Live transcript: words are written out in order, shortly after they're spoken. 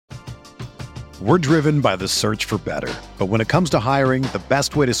We're driven by the search for better. But when it comes to hiring, the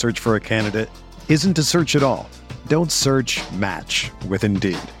best way to search for a candidate isn't to search at all. Don't search, match with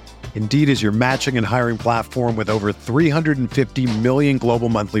Indeed. Indeed is your matching and hiring platform with over 350 million global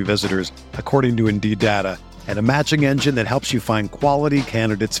monthly visitors, according to Indeed data, and a matching engine that helps you find quality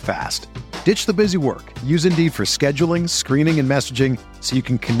candidates fast. Ditch the busy work. Use Indeed for scheduling, screening, and messaging so you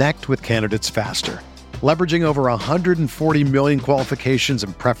can connect with candidates faster. Leveraging over 140 million qualifications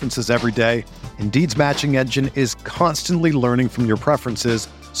and preferences every day, Indeed's matching engine is constantly learning from your preferences,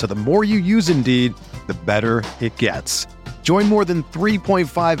 so the more you use Indeed, the better it gets. Join more than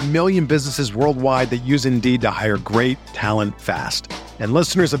 3.5 million businesses worldwide that use Indeed to hire great talent fast. And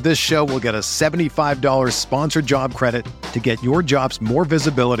listeners of this show will get a $75 sponsored job credit to get your jobs more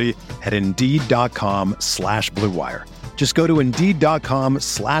visibility at Indeed.com/Blue Wire. Just go to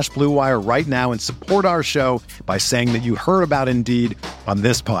Indeed.com/Blue Wire right now and support our show by saying that you heard about Indeed on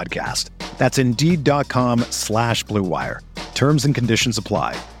this podcast. That's Indeed.com/Blue Wire. Terms and conditions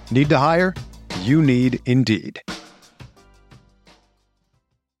apply. Need to hire? You need Indeed.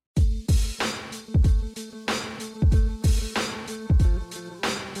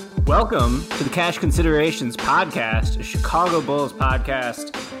 Welcome to the Cash Considerations Podcast, a Chicago Bulls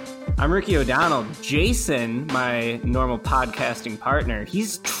podcast. I'm Ricky O'Donnell. Jason, my normal podcasting partner,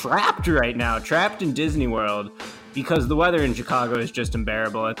 he's trapped right now, trapped in Disney World because the weather in Chicago is just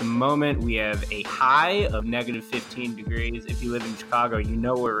unbearable. At the moment, we have a high of negative 15 degrees. If you live in Chicago, you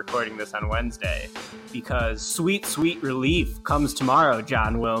know we're recording this on Wednesday because sweet, sweet relief comes tomorrow,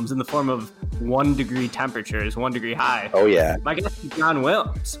 John Wilms, in the form of 1 degree temperatures, 1 degree high. Oh, yeah. My guest is John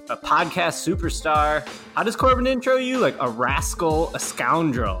Wilms, a podcast superstar. How does Corbin intro you? Like a rascal, a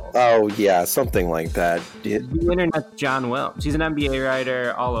scoundrel. Oh, yeah, something like that. The internet's John Wilms. He's an NBA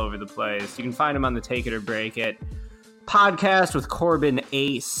writer all over the place. You can find him on the Take It or Break It podcast with Corbin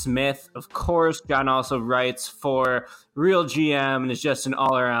A. Smith. Of course, John also writes for Real GM and is just an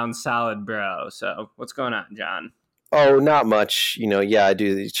all-around solid bro. So what's going on, John? Oh, not much. Yeah, I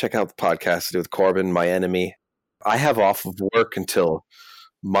do. Check out the podcast I do with Corbin, my enemy. I have off of work until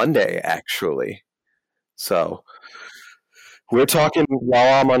Monday, actually. So we're talking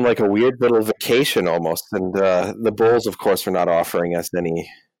while I'm on like a weird little vacation almost. And the Bulls, of course, are not offering us any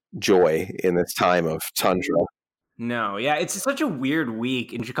joy in this time of tundra. No, yeah, it's such a weird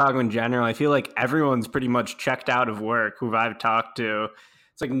week in Chicago in general. I feel like everyone's pretty much checked out of work who I've talked to.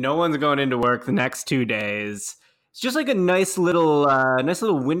 It's like no one's going into work the next 2 days. It's just like a nice little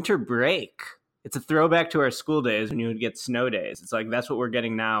winter break. It's a throwback to our school days when you would get snow days. It's like that's what we're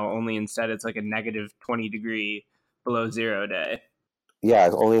getting now, only instead it's like a negative 20 degree below zero day. Yeah,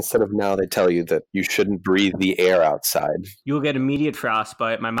 only instead of now they tell you that you shouldn't breathe the air outside. You'll get immediate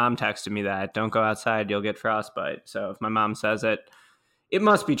frostbite. My mom texted me that. Don't go outside, you'll get frostbite. So if my mom says it, it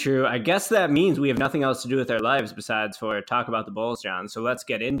must be true. I guess that means we have nothing else to do with our lives besides for talk about the Bulls, John. So let's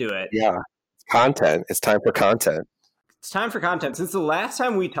get into it. Yeah, content. It's time for content. It's time for content. Since the last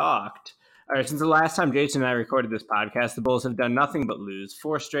time we talked, or since the last time Jason and I recorded this podcast, the Bulls have done nothing but lose.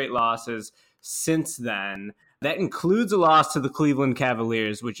 4 straight losses since then. That includes a loss to the Cleveland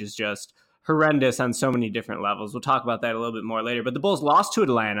Cavaliers, which is just horrendous on so many different levels. We'll talk about that a little bit more later. But the Bulls lost to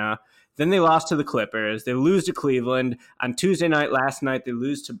Atlanta. Then they lost to the Clippers. They lose to Cleveland. On Tuesday night, last night, they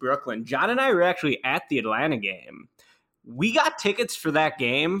lose to Brooklyn. John and I were actually at the Atlanta game. We got tickets for that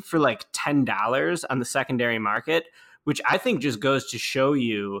game for like $10 on the secondary market, which I think just goes to show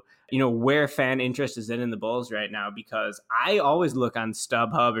you, where fan interest is in the Bulls right now, because I always look on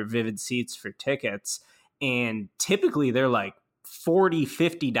StubHub or Vivid Seats for tickets, and typically they're like $40,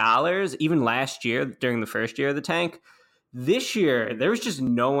 $50, even last year during the first year of the tank. This year, there was just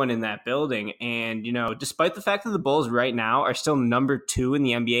no one in that building. And, despite the fact that the Bulls right now are still number 2 in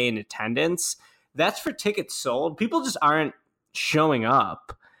the NBA in attendance, that's for tickets sold. People just aren't showing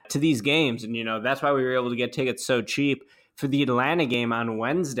up to these games. And, that's why we were able to get tickets so cheap for the Atlanta game on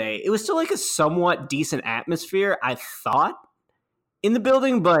Wednesday. It was still like a somewhat decent atmosphere, I thought, in the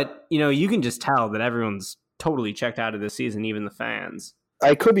building. But, you can just tell that everyone's totally checked out of this season, even the fans.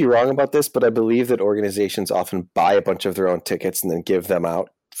 I could be wrong about this, but I believe that organizations often buy a bunch of their own tickets and then give them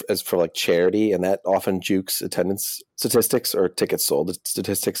out as for like charity, and that often jukes attendance statistics or tickets sold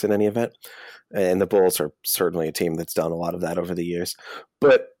statistics in any event. And the Bulls are certainly a team that's done a lot of that over the years.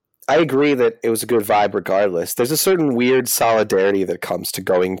 But I agree that it was a good vibe regardless. There's a certain weird solidarity that comes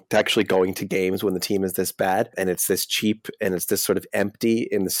to actually going to games when the team is this bad and it's this cheap and it's this sort of empty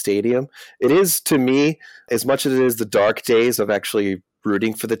in the stadium. It is, to me, as much as it is the dark days of actually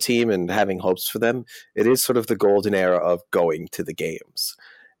rooting for the team and having hopes for them, it is sort of the golden era of going to the games.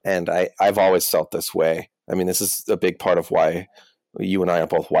 And I've always felt this way. I mean, this is a big part of why You and I are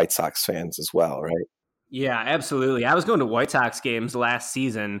both White Sox fans as well, right? Yeah, absolutely. I was going to White Sox games last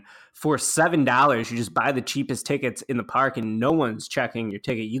season for $7. You just buy the cheapest tickets in the park and no one's checking your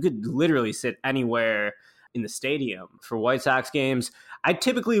ticket. You could literally sit anywhere in the stadium for White Sox games. I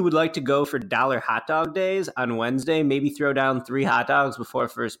typically would like to go for dollar hot dog days on Wednesday, maybe throw down 3 hot dogs before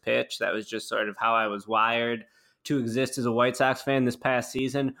first pitch. That was just sort of how I was wired to exist as a White Sox fan this past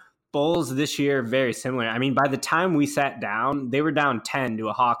season. Bulls this year, very similar. I mean, by the time we sat down, they were down 10 to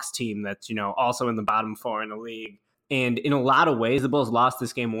a Hawks team that's, also in the bottom 4 in the league. And in a lot of ways, the Bulls lost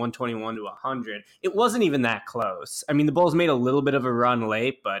this game 121 to 100. It wasn't even that close. I mean, the Bulls made a little bit of a run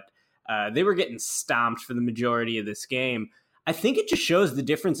late, but they were getting stomped for the majority of this game. I think it just shows the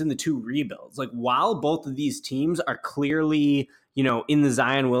difference in the two rebuilds. Like, while both of these teams are clearly, in the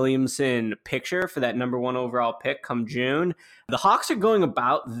Zion Williamson picture for that number 1 overall pick come June, the Hawks are going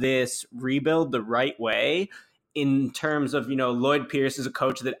about this rebuild the right way in terms of, Lloyd Pierce is a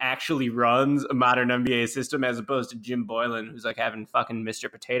coach that actually runs a modern NBA system as opposed to Jim Boylan, who's like having fucking Mr.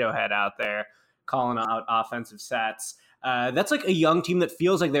 Potato Head out there calling out offensive sets. That's like a young team that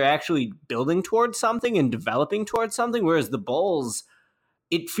feels like they're actually building towards something and developing towards something, whereas the Bulls,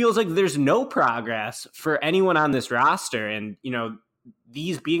 it feels like there's no progress for anyone on this roster. And,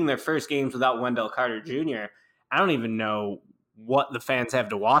 these being their first games without Wendell Carter Jr., I don't even know what the fans have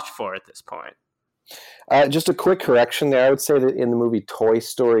to watch for at this point. Just a quick correction there. I would say that in the movie Toy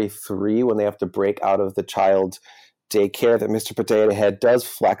Story 3, when they have to break out of the child daycare, that Mr. Potato Head does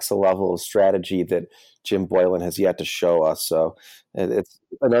flex a level of strategy that Jim Boylan has yet to show us. So it's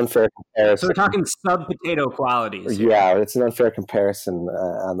an unfair comparison. So we're talking sub-potato qualities. Yeah, it's an unfair comparison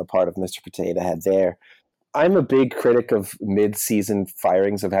on the part of Mr. Potato Head there. I'm a big critic of mid-season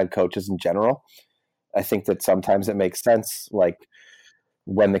firings of head coaches in general. I think that sometimes it makes sense, like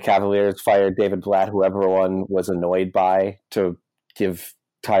when the Cavaliers fired David Blatt, who everyone was annoyed by, to give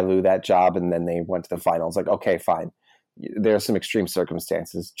Ty Lue that job, and then they went to the finals. Like, okay, fine. There are some extreme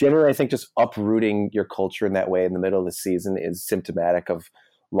circumstances. Generally, I think just uprooting your culture in that way in the middle of the season is symptomatic of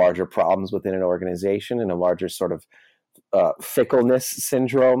larger problems within an organization and a larger sort of fickleness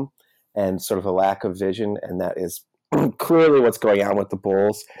syndrome and sort of a lack of vision. And that is clearly what's going on with the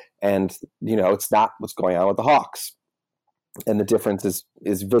Bulls. And, it's not what's going on with the Hawks. And the difference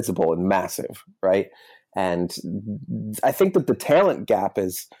is visible and massive, right? And I think that the talent gap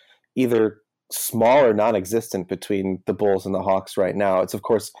is either small or non-existent between the Bulls and the Hawks right now. It's, of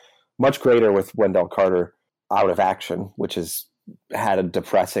course, much greater with Wendell Carter out of action, which has had a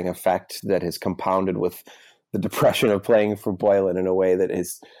depressing effect that has compounded with the depression of playing for Boylan in a way that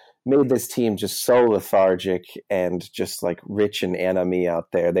has made this team just so lethargic and just like Rich and Anna-Me out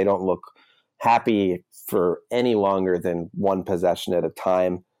there. They don't look happy for any longer than one possession at a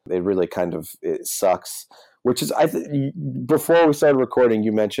time. It really it sucks. Which is, before we started recording,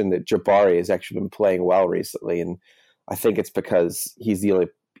 you mentioned that Jabari has actually been playing well recently, and I think it's because he's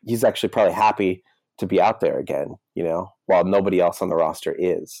actually probably happy to be out there again, while nobody else on the roster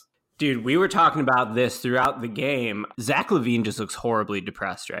is. Dude, we were talking about this throughout the game. Zach LaVine just looks horribly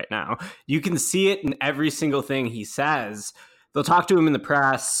depressed right now. You can see it in every single thing he says. They'll talk to him in the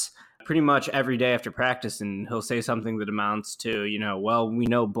press pretty much every day after practice, and he'll say something that amounts to, well, we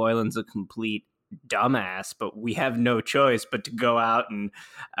know Boylan's a complete dumbass, but we have no choice but to go out and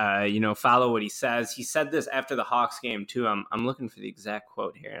follow what he says. He said this after the Hawks game too. I'm looking for the exact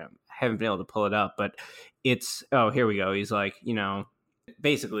quote here. I haven't been able to pull it up, but it's here we go. He's like,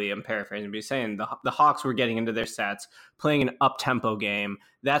 basically, I'm paraphrasing, but he's saying the Hawks were getting into their sets, playing an up-tempo game.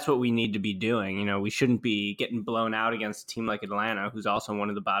 That's what we need to be doing. We shouldn't be getting blown out against a team like Atlanta, who's also one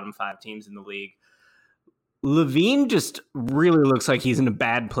of the bottom 5 teams in the league. LaVine just really looks like he's in a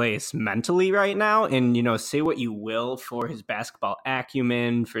bad place mentally right now. And, say what you will for his basketball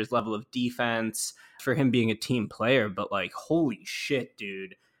acumen, for his level of defense, for him being a team player. But, like, holy shit,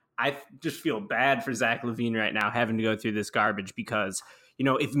 dude. I just feel bad for Zach LaVine right now having to go through this garbage because,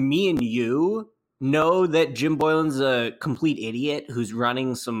 if me and you know that Jim Boylan's a complete idiot who's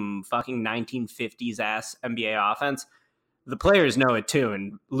running some fucking 1950s ass NBA offense, the players know it too,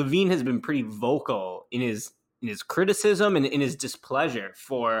 and LaVine has been pretty vocal in his criticism and in his displeasure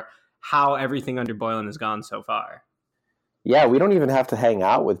for how everything under Boylan has gone so far. Yeah, we don't even have to hang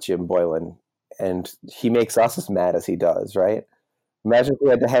out with Jim Boylan, and he makes us as mad as he does, right? Imagine if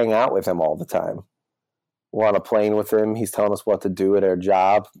we had to hang out with him all the time. We're on a plane with him. He's telling us what to do at our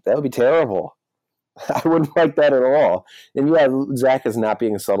job. That would be terrible. I wouldn't like that at all. And yeah, Zach is not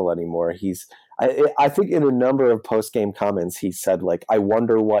being subtle anymore. I think in a number of post-game comments, he said, like, I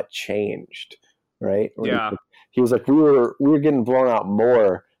wonder what changed, right? Yeah. He was like, we were getting blown out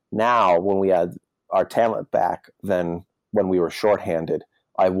more now when we had our talent back than when we were shorthanded.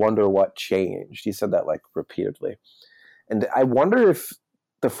 I wonder what changed. He said that like repeatedly. And I wonder if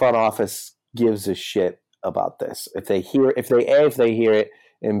the front office gives a shit about this. If they hear it,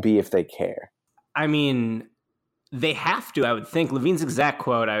 and B, if they care. I mean, they have to, I would think. Levine's exact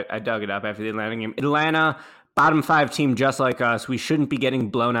quote, I dug it up after the Atlanta game. Atlanta, bottom 5 team just like us. We shouldn't be getting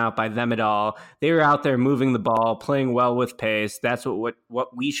blown out by them at all. They were out there moving the ball, playing well with pace. That's what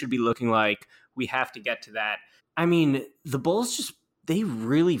we should be looking like. We have to get to that. I mean, the Bulls they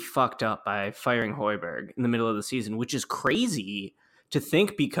really fucked up by firing Hoiberg in the middle of the season, which is crazy to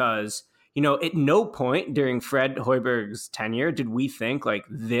think because, at no point during Fred Hoiberg's tenure did we think like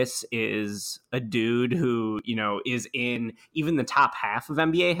this is a dude who, is in even the top half of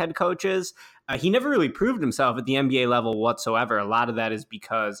NBA head coaches. He never really proved himself at the NBA level whatsoever. A lot of that is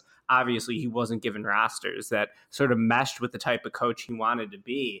because obviously he wasn't given rosters that sort of meshed with the type of coach he wanted to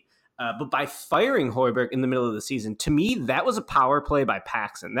be. But by firing Hoiberg in the middle of the season, to me, that was a power play by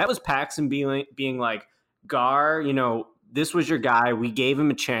Paxson. That was Paxson being like, Gar, this was your guy. We gave him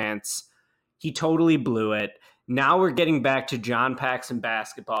a chance. He totally blew it. Now we're getting back to John Paxson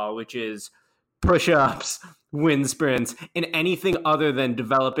basketball, which is push-ups, wind sprints, and anything other than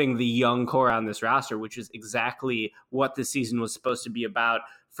developing the young core on this roster, which is exactly what this season was supposed to be about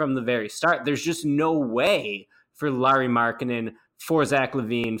from the very start. There's just no way for Lauri Markkanen, for Zach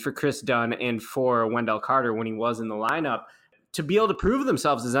LaVine, for Chris Dunn, and for Wendell Carter when he was in the lineup to be able to prove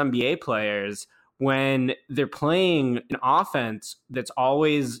themselves as NBA players when they're playing an offense that's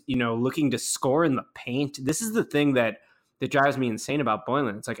always, looking to score in the paint. This is the thing that drives me insane about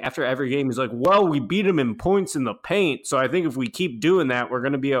Boylen. It's like after every game, he's like, well, we beat him in points in the paint, so I think if we keep doing that, we're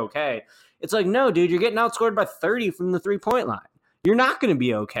going to be okay. It's like, no, dude, you're getting outscored by 30 from the three-point line. You're not going to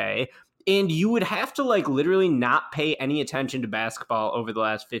be okay. And you would have to like literally not pay any attention to basketball over the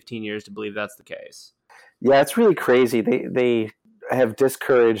last 15 years to believe that's the case. Yeah, it's really crazy. They have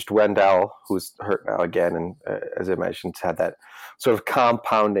discouraged Wendell, who's hurt now again, and as I mentioned, had that sort of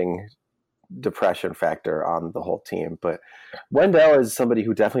compounding depression factor on the whole team. But Wendell is somebody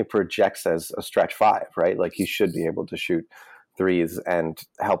who definitely projects as a stretch 5, right? Like he should be able to shoot threes and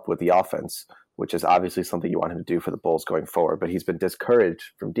help with the offense, which is obviously something you want him to do for the Bulls going forward. But he's been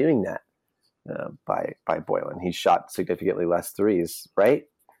discouraged from doing that by Boylen. He's shot significantly less threes, right?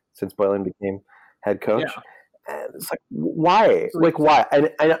 Since Boylen became head coach. Yeah. And it's like, why? Like, why?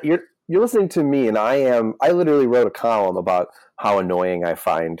 And you're listening to me, and I literally wrote a column about how annoying I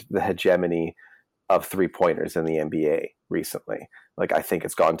find the hegemony of 3-pointers in the NBA recently. Like, I think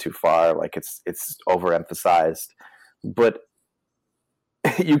it's gone too far. Like, it's overemphasized. But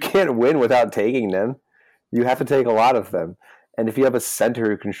you can't win without taking them. You have to take a lot of them. And if you have a center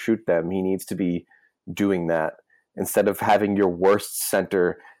who can shoot them, he needs to be doing that instead of having your worst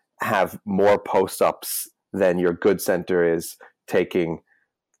center have more post-ups than your good center is taking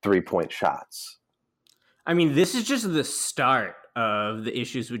 3-point shots. I mean, this is just the start of the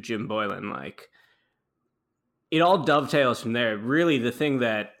issues with Jim Boylen. Like, it all dovetails from there. Really, the thing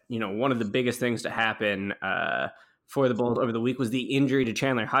that, one of the biggest things to happen for the Bulls over the week was the injury to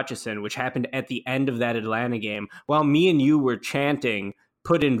Chandler Hutchison, which happened at the end of that Atlanta game. While me and you were chanting,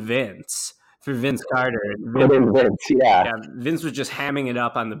 put in Vince for Vince Carter. Put in Vince, yeah. Vince was just hamming it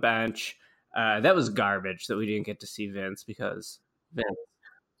up on the bench. That was garbage that we didn't get to see Vince because Vince.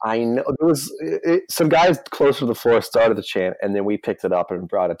 I know there was some guys closer to the floor started the chant, and then we picked it up and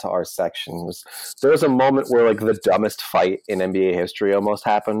brought it to our section. There was a moment where like the dumbest fight in NBA history almost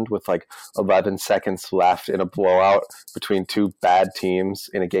happened with like 11 seconds left in a blowout between two bad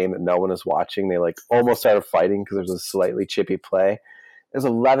teams in a game that no one is watching. They like almost started fighting because there was a slightly chippy play. There's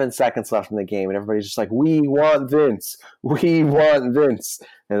 11 seconds left in the game, and everybody's just like, "We want Vince. We want Vince."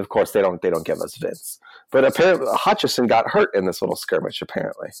 And of course, they don't give us Vince. But apparently, Hutchison got hurt in this little skirmish.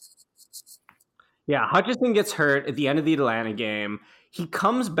 Apparently, yeah, Hutchison gets hurt at the end of the Atlanta game. He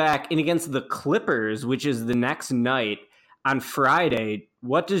comes back in against the Clippers, which is the next night on Friday.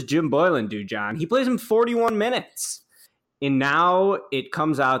 What does Jim Boylen do, John? He plays him 41 minutes. And now it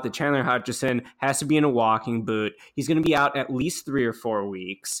comes out that Chandler Hutchison has to be in a walking boot. He's going to be out at least 3 or 4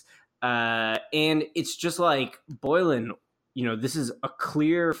 weeks. And it's just like, Boylen, this is a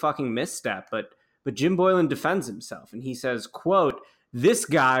clear fucking misstep. But Jim Boylen defends himself. And he says, quote, "This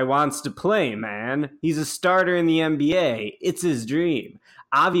guy wants to play, man. He's a starter in the NBA. It's his dream.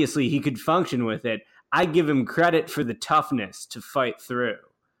 Obviously, he could function with it. I give him credit for the toughness to fight through."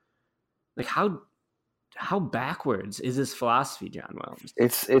 Like, how backwards is this philosophy, John Williams?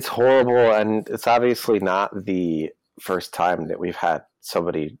 It's horrible, and it's obviously not the first time that we've had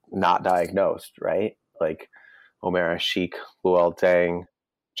somebody not diagnosed, right? Like Omer Asik, Luol Deng,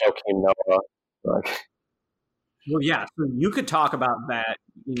 Joakim Noah. Like, Well, yeah, so you could talk about that,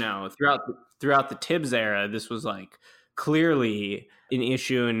 throughout the Tibbs era. This was like clearly an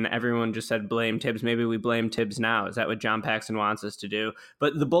issue, and everyone just said blame Tibbs. Maybe we blame Tibbs now. Is that what John Paxson wants us to do?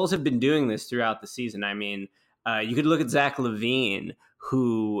 But the Bulls have been doing this throughout the season. I mean, you could look at Zach LaVine,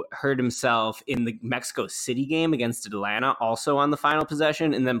 who hurt himself in the Mexico City game against Atlanta, also on the final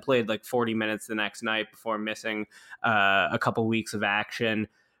possession, and then played like 40 minutes the next night before missing a couple weeks of action.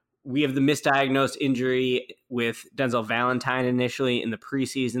 We have the misdiagnosed injury with Denzel Valentine initially in the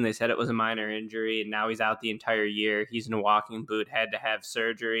preseason. They said it was a minor injury, and now he's out the entire year. He's in a walking boot, had to have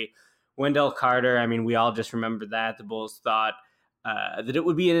surgery. Wendell Carter, I mean, we all just remember that. The Bulls thought that it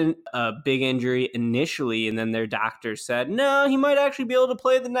would be a big injury initially, and then their doctor said, no, he might actually be able to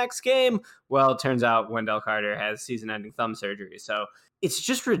play the next game. Well, it turns out Wendell Carter has season-ending thumb surgery. So it's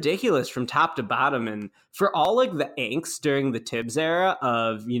just ridiculous from top to bottom. And for all like the angst during the Tibbs era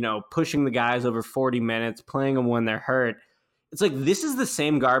of, pushing the guys over 40 minutes, playing them when they're hurt, it's like this is the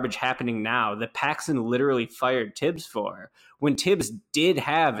same garbage happening now that Paxson literally fired Tibbs for, when Tibbs did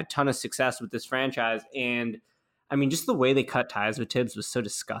have a ton of success with this franchise. And I mean, just the way they cut ties with Tibbs was so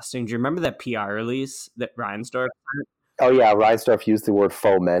disgusting. Do you remember that PR release that Reinsdorf? Oh, yeah. Reinsdorf used the word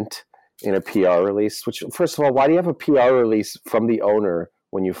foment in a PR release, which, first of all, why do you have a PR release from the owner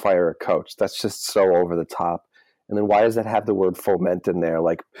when you fire a coach? That's just so over the top. And then why does that have the word foment in there,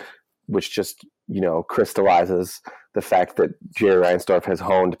 which just, crystallizes the fact that Jerry Reinsdorf has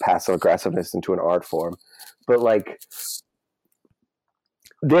honed passive aggressiveness into an art form. But,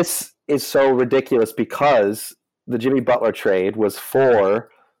 this is so ridiculous because the Jimmy Butler trade was for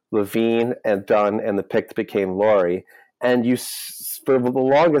LaVine and Dunn and the pick that became Lauri. And you, for the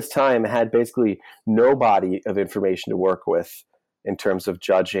longest time, had basically no body of information to work with in terms of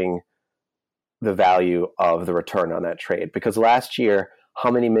judging the value of the return on that trade. Because last year,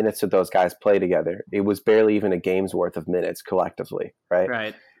 how many minutes did those guys play together? It was barely even a game's worth of minutes collectively, right?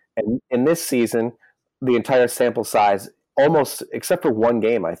 Right. And in this season, the entire sample size, almost except for one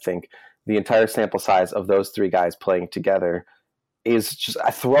game, I think, the entire sample size of those three guys playing together is just, I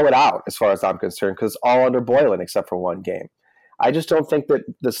throw it out as far as I'm concerned, because all under Boylen except for one game. I just don't think that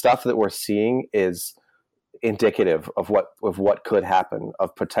the stuff that we're seeing is indicative of what could happen,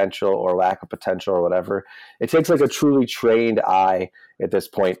 of potential or lack of potential or whatever. It takes a truly trained eye at this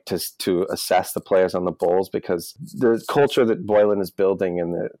point to assess the players on the Bulls, because the culture that Boylen is building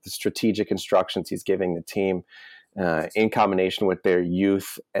and the strategic instructions he's giving the team, in combination with their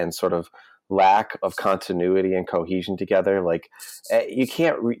youth and sort of lack of continuity and cohesion together, you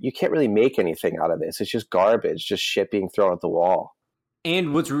can't really make anything out of this. It's just garbage, just shit being thrown at the wall.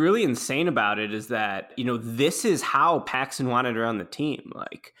 And what's really insane about it is that, this is how Paxson wanted to run the team.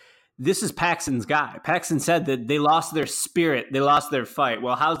 This is Paxson's guy. Paxson said that they lost their spirit. They lost their fight.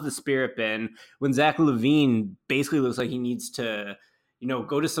 Well, how's the spirit been when Zach LaVine basically looks like he needs to,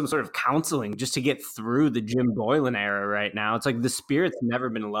 go to some sort of counseling just to get through the Jim Boylen era right now? It's like the spirit's never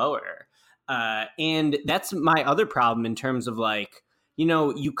been lower. And that's my other problem in terms of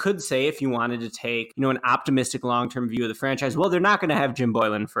you could say, if you wanted to take, an optimistic long-term view of the franchise, well, they're not going to have Jim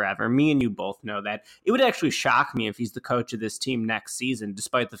Boylen forever. Me and you both know that. It would actually shock me if he's the coach of this team next season,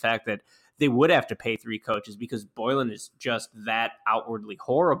 despite the fact that they would have to pay 3 coaches, because Boylen is just that outwardly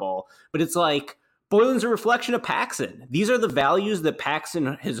horrible. But it's like, Boylen's a reflection of Paxson. These are the values that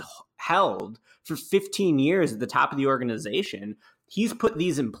Paxson has held for 15 years at the top of the organization. He's put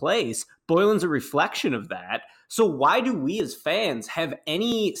these in place. Boylen's a reflection of that. So why do we as fans have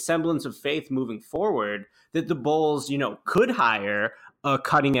any semblance of faith moving forward that the Bulls, could hire a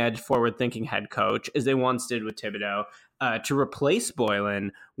cutting-edge, forward-thinking head coach, as they once did with Thibodeau, to replace Boylen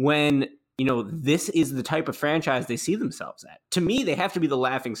when, this is the type of franchise they see themselves at? To me, they have to be the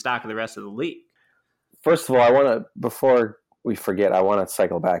laughing stock of the rest of the league. First of all, before we forget, I want to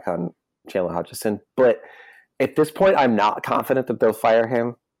cycle back on Jalen Hutchison. But at this point, I'm not confident that they'll fire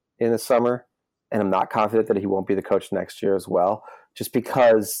him in the summer. And I'm not confident that he won't be the coach next year as well, just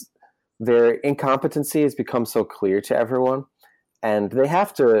because their incompetency has become so clear to everyone. And they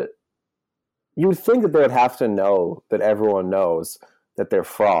have to, you would think that they would have to know that everyone knows that they're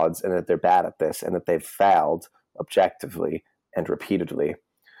frauds and that they're bad at this and that they've failed objectively and repeatedly.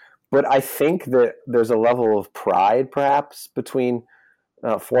 But I think that there's a level of pride, perhaps, between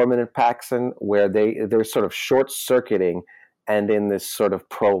Foreman and Paxson, where they're sort of short-circuiting and in this sort of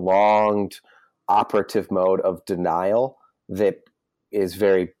prolonged operative mode of denial that is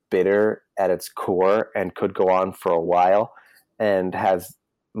very bitter at its core and could go on for a while and has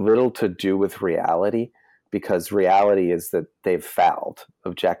little to do with reality, because reality is that they've fouled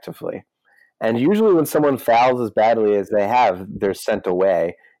objectively. And usually when someone fouls as badly as they have, they're sent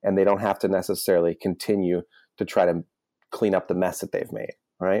away and they don't have to necessarily continue to try to clean up the mess that they've made,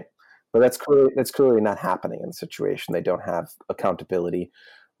 right? But that's clearly not happening in the situation. They don't have accountability.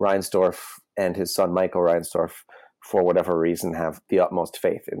 Reinsdorf and his son Michael Reinsdorf, for whatever reason, have the utmost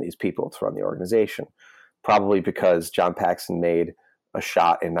faith in these people to run the organization. Probably because John Paxson made a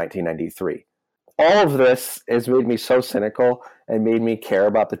shot in 1993. All of this has made me so cynical and made me care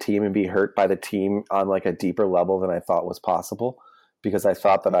about the team and be hurt by the team on like a deeper level than I thought was possible, because I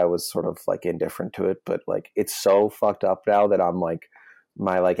thought that I was sort of like indifferent to it. But like, it's so fucked up now that I'm like,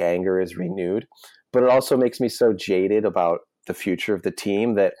 my like anger is renewed. But it also makes me so jaded about the future of the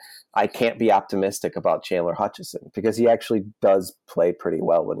team that I can't be optimistic about Chandler Hutchison, because he actually does play pretty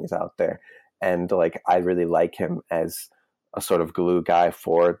well when he's out there. And like, I really like him as a sort of glue guy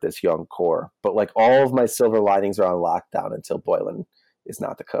for this young core. But like, all of my silver linings are on lockdown until Boylen is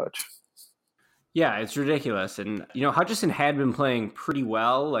not the coach. Yeah, it's ridiculous. And, Hutchison had been playing pretty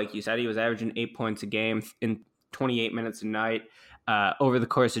well. Like you said, he was averaging 8 points a game in 28 minutes a night over the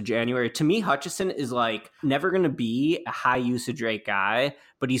course of January. To me, Hutchison is like never going to be a high usage rate guy,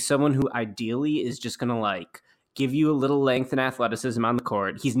 but he's someone who ideally is just going to like give you a little length and athleticism on the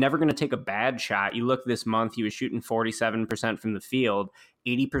court. He's never going to take a bad shot. You look this month, he was shooting 47% from the field,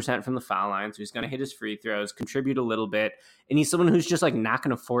 80% from the foul line. So he's going to hit his free throws, contribute a little bit. And he's someone who's just like not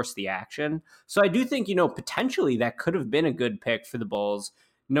going to force the action. So I do think, potentially that could have been a good pick for the Bulls.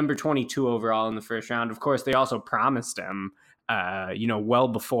 Number 22 overall in the first round. Of course, they also promised him, well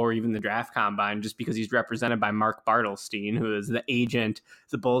before even the draft combine, just because he's represented by Mark Bartelstein, who is the agent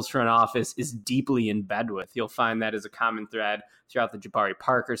the Bulls front office is deeply in bed with. You'll find that as a common thread throughout the Jabari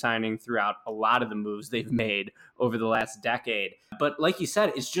Parker signing, throughout a lot of the moves they've made over the last decade. But like you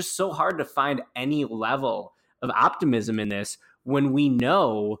said, it's just so hard to find any level of optimism in this when we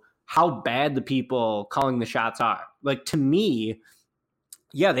know how bad the people calling the shots are. Like, to me,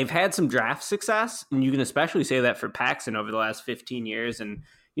 yeah, they've had some draft success, and you can especially say that for Paxson over the last 15 years. And,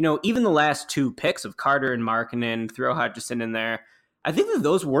 even the last two picks of Carter and Markkanen, throw Hutchison in there, I think that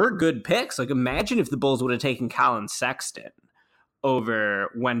those were good picks. Like, imagine if the Bulls would have taken Colin Sexton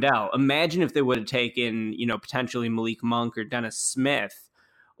over Wendell. Imagine if they would have taken, potentially Malik Monk or Dennis Smith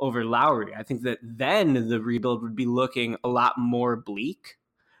over Lowry. I think that then the rebuild would be looking a lot more bleak.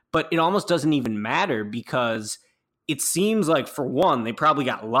 But it almost doesn't even matter, because it seems like, for one, they probably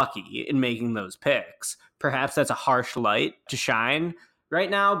got lucky in making those picks. Perhaps that's a harsh light to shine right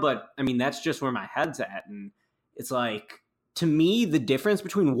now, but I mean, that's just where my head's at. And it's like, to me, the difference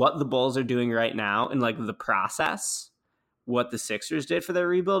between what the Bulls are doing right now and like the process, what the Sixers did for their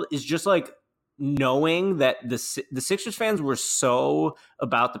rebuild, is just like knowing that the Sixers fans were so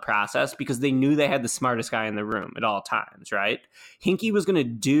about the process because they knew they had the smartest guy in the room at all times, right? Hinkie was going to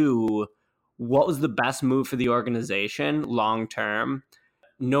do what was the best move for the organization long term,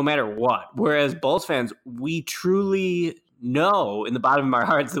 no matter what. Whereas Bulls fans, we truly know in the bottom of our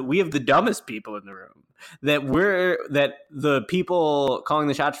hearts that we have the dumbest people in the room, that the people calling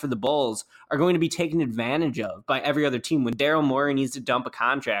the shots for the Bulls are going to be taken advantage of by every other team. When Daryl Morey needs to dump a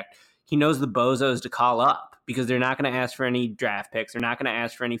contract, he knows the bozos to call up, because they're not going to ask for any draft picks. They're not going to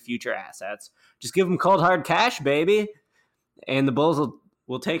ask for any future assets. Just give them cold hard cash, baby, and the Bulls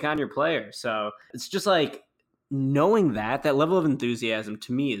will take on your player. So it's just like, knowing that level of enthusiasm,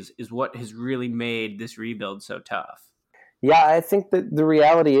 to me, is what has really made this rebuild so tough. Yeah, I think that the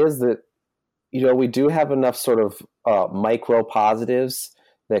reality is that, we do have enough sort of micro positives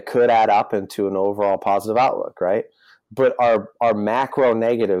that could add up into an overall positive outlook, right? But our macro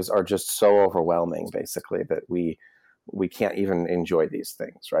negatives are just so overwhelming, basically, that we can't even enjoy these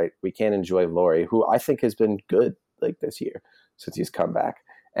things, right? We can't enjoy Lauri, who I think has been good like this year since he's come back.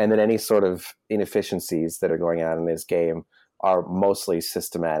 And then any sort of inefficiencies that are going on in this game are mostly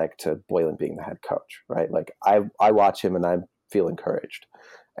systematic to Boylen being the head coach, right? Like, I watch him and I feel encouraged.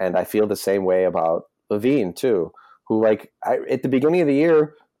 And I feel the same way about LaVine too, who at the beginning of the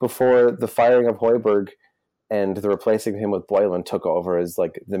year, before the firing of Hoiberg and the replacing him with Boylen took over as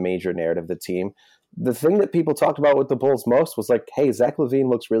like the major narrative of the team, the thing that people talked about with the Bulls most was like, hey, Zach LaVine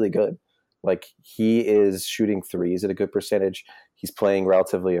looks really good. Like, he is shooting threes at a good percentage. He's playing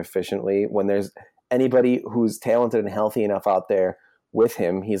relatively efficiently. When there's anybody who's talented and healthy enough out there with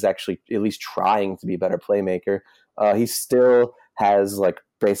him, he's actually at least trying to be a better playmaker. He still has like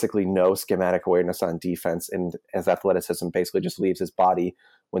basically no schematic awareness on defense, and his athleticism basically just leaves his body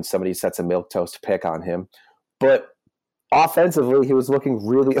when somebody sets a milquetoast pick on him. But offensively, he was looking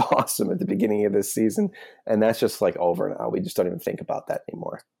really awesome at the beginning of this season, and that's just like over now. We just don't even think about that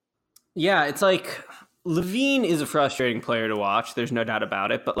anymore. Yeah, it's like, LaVine is a frustrating player to watch. There's no doubt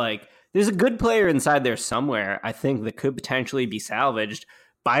about it. But like, there's a good player inside there somewhere, I think, that could potentially be salvaged.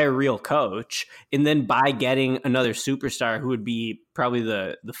 by a real coach, and then by getting another superstar who would be probably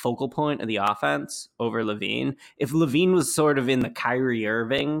the focal point of the offense over LaVine. If LaVine was sort of in the Kyrie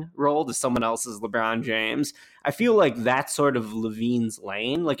Irving role to someone else's LeBron James, I feel like that's sort of LaVine's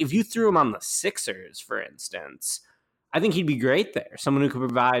lane. Like if you threw him on the Sixers, for instance, I think he'd be great there. Someone who could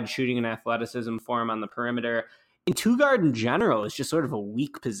provide shooting and athleticism for him on the perimeter. And two guard in general is just sort of a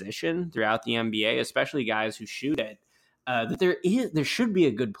weak position throughout the NBA, especially guys who shoot it. That there should be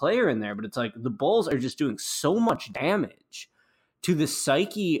a good player in there, but it's like the Bulls are just doing so much damage to the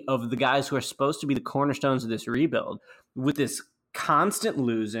psyche of the guys who are supposed to be the cornerstones of this rebuild with this constant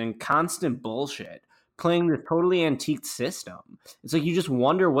losing, constant bullshit, playing this totally antiqued system. It's like you just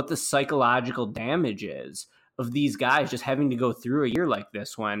wonder what the psychological damage is of these guys just having to go through a year like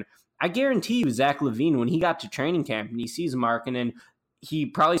this when I guarantee you Zach LaVine, when he got to training camp and he sees Markkanen, he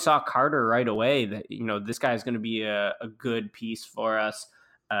probably saw Carter right away that, this guy is going to be a good piece for us,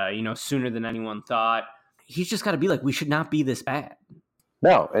 sooner than anyone thought. He's just got to be like, we should not be this bad.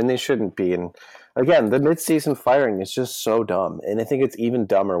 No, and they shouldn't be. And again, the midseason firing is just so dumb. And I think it's even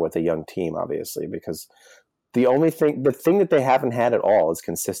dumber with a young team, obviously, because the thing that they haven't had at all is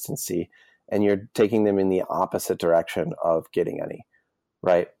consistency, and you're taking them in the opposite direction of getting any,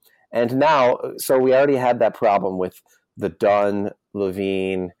 right? And now, so we already had that problem with the Dunn,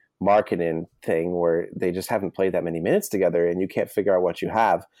 LaVine, Markkanen thing where they just haven't played that many minutes together and you can't figure out what you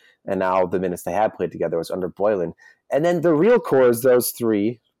have. And now the minutes they had played together was under Boylen. And then the real core is those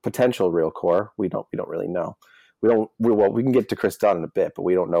three, potential real core. We don't really know. We can get to Chris Dunn in a bit, but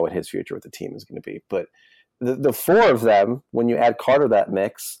we don't know what his future with the team is going to be. But the four of them, when you add Carter to that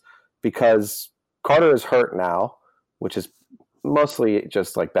mix, because Carter is hurt now, which is mostly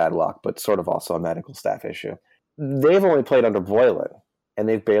just like bad luck, but sort of also a medical staff issue. They've only played under Boylen, and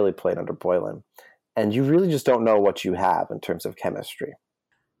they've barely played under Boylen. And you really just don't know what you have in terms of chemistry.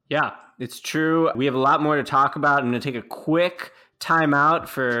 Yeah, it's true. We have a lot more to talk about. I'm going to take a quick timeout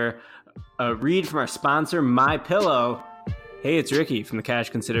for a read from our sponsor, MyPillow. Hey, it's Ricky from the Cash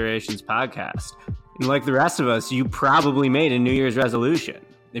Considerations podcast. And like the rest of us, you probably made a New Year's resolution.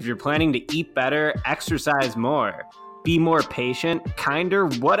 If you're planning to eat better, exercise more, be more patient, kinder,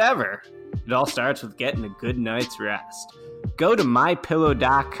 whatever, it all starts with getting a good night's rest. Go to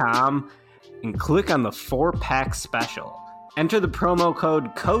MyPillow.com and click on the 4-pack special. Enter the promo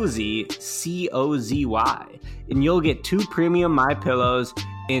code COZY, C-O-Z-Y, and you'll get 2 premium MyPillows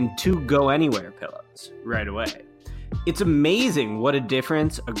and 2 Go Anywhere pillows right away. It's amazing what a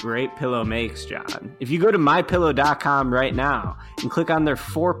difference a great pillow makes, John. If you go to MyPillow.com right now and click on their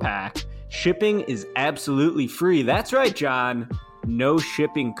 4-pack, shipping is absolutely free. That's right, John. No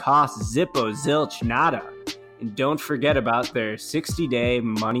shipping costs, zippo, zilch, nada. And don't forget about their 60-day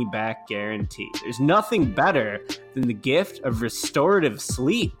money-back guarantee. There's nothing better than the gift of restorative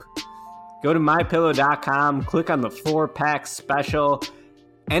sleep. Go to MyPillow.com, click on the 4-pack special,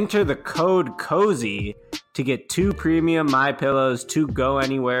 enter the code COZY to get 2 premium MyPillows, 2 Go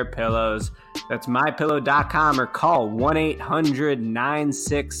Anywhere pillows. That's MyPillow.com or call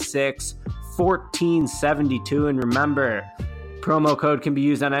 1-800-966-1472. And remember, promo code can be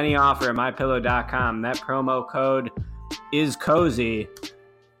used on any offer at MyPillow.com. That promo code is COZY.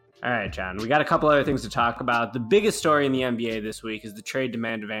 All right, John, we got a couple other things to talk about. The biggest story in the NBA this week is the trade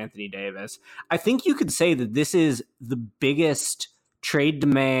demand of Anthony Davis. I think you could say that this is the biggest trade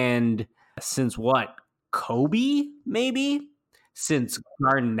demand since what? Kobe, maybe? Since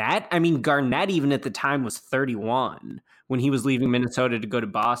Garnett? I mean, Garnett even at the time was 31 when he was leaving Minnesota to go to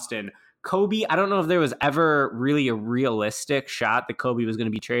Boston. Kobe, I don't know if there was ever really a realistic shot that Kobe was going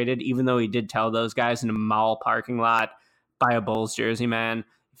to be traded, even though he did tell those guys in a mall parking lot, buy a Bulls jersey, man.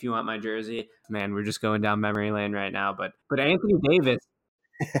 If you want my jersey, man, we're just going down memory lane right now. But Anthony Davis,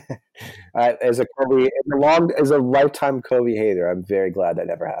 as a lifetime Kobe hater, I'm very glad that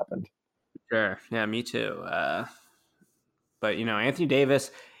never happened. Sure, yeah, me too. But Anthony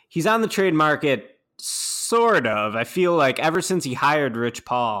Davis, he's on the trade market, sort of. I feel like ever since he hired Rich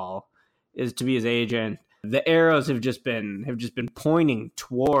Paul is to be his agent, the arrows have just been pointing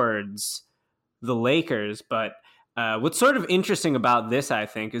towards the Lakers. But what's sort of interesting about this, I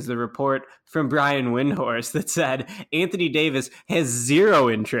think, is the report from Brian Windhorst that said Anthony Davis has zero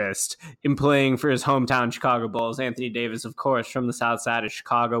interest in playing for his hometown Chicago Bulls. Anthony Davis, of course, from the south side of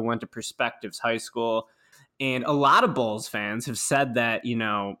Chicago, went to Perspectives High School. And a lot of Bulls fans have said that,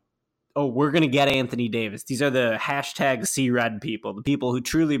 oh, we're going to get Anthony Davis. These are the hashtag C-Red people, the people who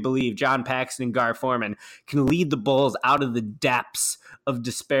truly believe John Paxson and Gar Forman can lead the Bulls out of the depths of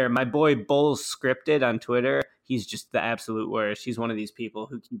despair. My boy Bulls Scripted on Twitter, he's just the absolute worst. He's one of these people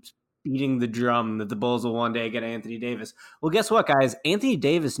who keeps beating the drum that the Bulls will one day get Anthony Davis. Well, guess what, guys? Anthony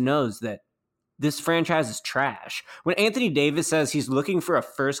Davis knows that this franchise is trash. When Anthony Davis says he's looking for a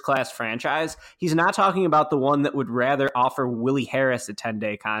first-class franchise, he's not talking about the one that would rather offer Willie Harris a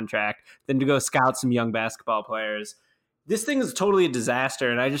 10-day contract than to go scout some young basketball players. This thing is totally a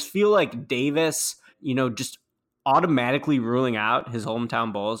disaster, and I just feel like Davis, just automatically ruling out his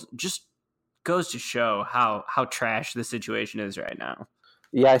hometown Bulls just goes to show how trash the situation is right now.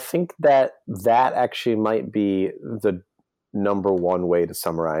 Yeah, I think that actually might be the number one way to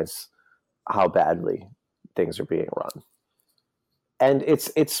summarize how badly things are being run. And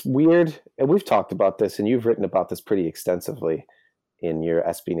it's weird, and we've talked about this, and you've written about this pretty extensively in your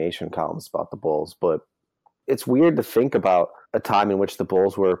SB Nation columns about the Bulls, but it's weird to think about a time in which the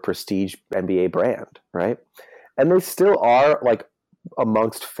Bulls were a prestige NBA brand, right? And they still are, like,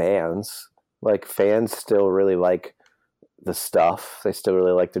 amongst fans. Like, fans still really like the stuff. They still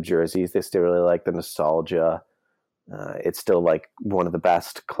really like the jerseys. They still really like the nostalgia. It's still like one of the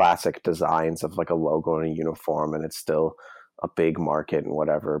best classic designs of like a logo and a uniform, and it's still a big market and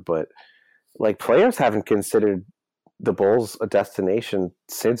whatever. But like, players haven't considered the Bulls a destination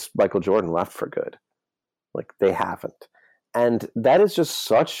since Michael Jordan left for good. Like, they haven't. And that is just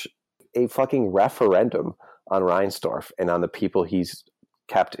such a fucking referendum on Reinsdorf and on the people he's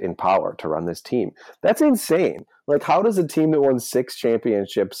kept in power to run this team. That's insane. Like, how does a team that won 6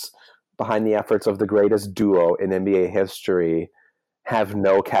 championships behind the efforts of the greatest duo in NBA history have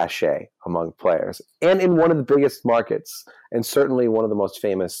no cachet among players, and in one of the biggest markets, and certainly one of the most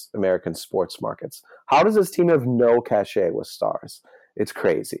famous American sports markets? How does this team have no cachet with stars? It's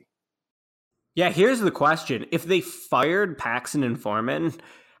crazy. Yeah, here's the question. If they fired Paxson and Foreman,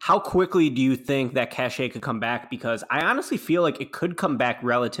 how quickly do you think that cachet could come back? Because I honestly feel like it could come back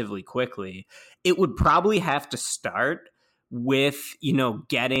relatively quickly. It would probably have to start with,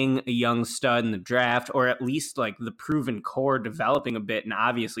 getting a young stud in the draft, or at least like the proven core developing a bit, and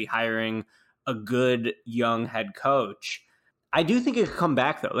obviously hiring a good young head coach. I do think it could come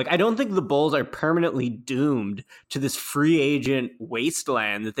back, though. Like, I don't think the Bulls are permanently doomed to this free agent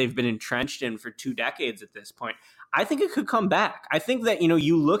wasteland that they've been entrenched in for 2 decades at this point. I think it could come back. I think that,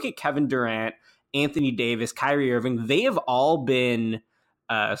 you look at Kevin Durant, Anthony Davis, Kyrie Irving, they have all been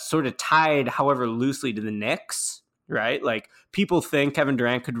sort of tied, however loosely, to the Knicks. Right? Like, people think Kevin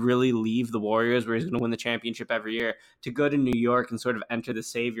Durant could really leave the Warriors, where he's going to win the championship every year, to go to New York and sort of enter the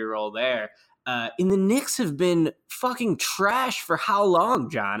savior role there. And the Knicks have been fucking trash for how long,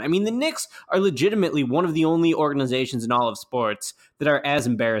 John? I mean, the Knicks are legitimately one of the only organizations in all of sports that are as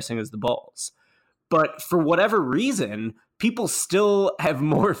embarrassing as the Bulls. But for whatever reason, people still have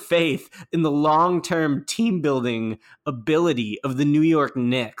more faith in the long-term team-building ability of the New York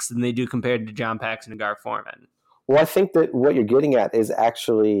Knicks than they do compared to John Paxson and Gar Forman. Well, I think that what you're getting at is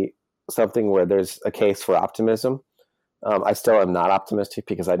actually something where there's a case for optimism. I still am not optimistic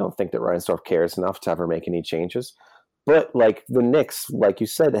because I don't think that Reinsdorf cares enough to ever make any changes. But like, the Knicks, like you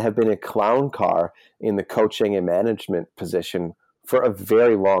said, have been a clown car in the coaching and management position for a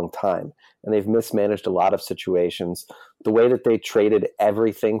very long time. And they've mismanaged a lot of situations. The way that they traded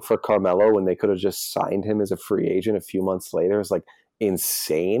everything for Carmelo when they could have just signed him as a free agent a few months later is like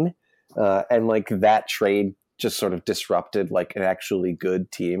insane. And like, that trade just sort of disrupted like an actually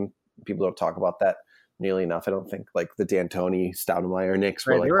good team. People don't talk about that nearly enough. I don't think like the D'Antoni, Stoudemire Knicks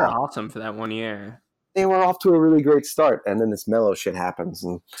were, they were awesome for that 1 year. They were off to a really great start, and then this Melo shit happens,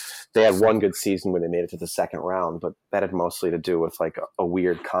 and they had one good season when they made it to the second round, but that had mostly to do with like a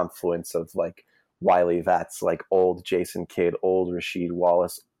weird confluence of like wily vets, like old Jason Kidd, old Rasheed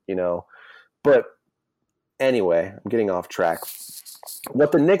Wallace, But anyway, I'm getting off track.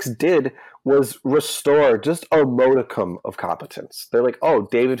 What the Knicks did was restore just a modicum of competence. They're like, oh,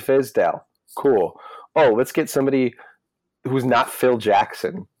 David Fizdale, cool. Oh, let's get somebody who's not Phil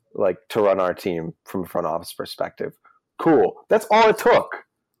Jackson, like, to run our team from a front office perspective. Cool. That's all it took.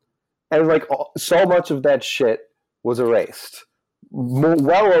 And like, so much of that shit was erased.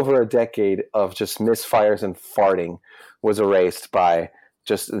 Well over a decade of just misfires and farting was erased by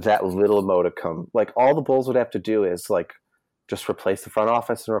just that little modicum. Like, all the Bulls would have to do is like just replace the front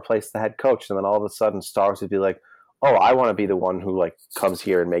office and replace the head coach, and then all of a sudden stars would be like, oh, I want to be the one who like comes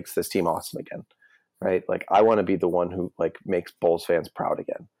here and makes this team awesome again, right? Like, I want to be the one who like makes Bulls fans proud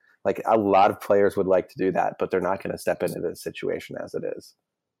again. Like, a lot of players would like to do that, but they're not going to step into this situation as it is.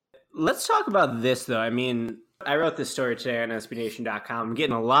 Let's talk about this, though. I mean, I wrote this story today on SBNation.com. I'm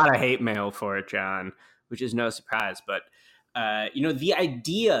getting a lot of hate mail for it, John, which is no surprise. But, the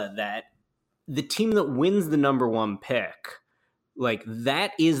idea that the team that wins the number 1 pick, like,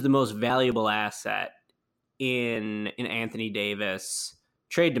 that is the most valuable asset in Anthony Davis,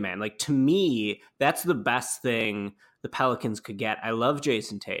 trade demand. Like, to me, that's the best thing the Pelicans could get. I love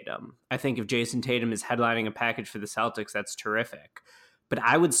Jason Tatum. I think if Jason Tatum is headlining a package for the Celtics, that's terrific. But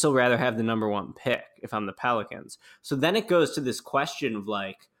I would still rather have the number one pick if I'm the Pelicans. So then it goes to this question of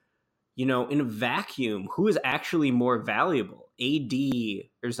like, you know, in a vacuum, who is actually more valuable, AD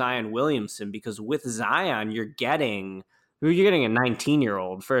or Zion Williamson? Because with Zion, you're getting a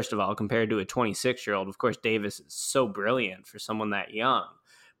 19-year-old, first of all, compared to a 26-year-old. Of course, Davis is so brilliant for someone that young.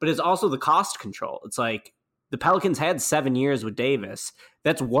 But it's also the cost control. It's like the Pelicans had 7 years with Davis.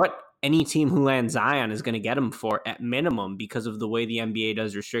 That's what any team who lands Zion is going to get him for at minimum because of the way the NBA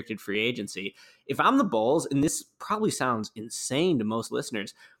does restricted free agency. If I'm the Bulls, and this probably sounds insane to most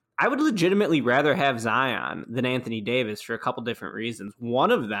listeners, I would legitimately rather have Zion than Anthony Davis for a couple different reasons.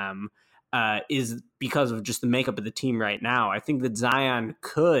 One of them is because of just the makeup of the team right now. I think that Zion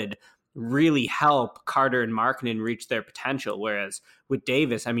could really help Carter and Markkanen reach their potential, whereas with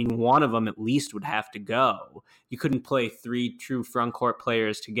Davis, I mean, one of them at least would have to go. You couldn't play three true front court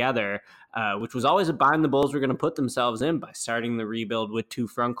players together, which was always a bind the Bulls were going to put themselves in by starting the rebuild with two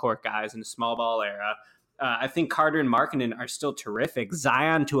front court guys in a small ball era. I think Carter and Markkanen are still terrific.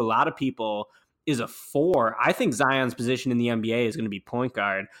 Zion, to a lot of people, is a 4. I think Zion's position in the NBA is going to be point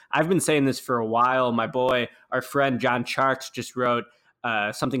guard. I've been saying this for a while. My boy, our friend John Charks, just wrote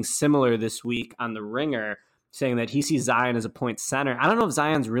something similar this week on The Ringer, saying that he sees Zion as a point center. I don't know if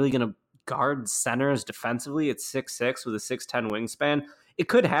Zion's really going to guard centers defensively at 6'6" with a 6'10" wingspan. It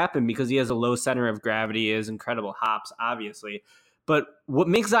could happen because he has a low center of gravity, he has incredible hops, obviously. But what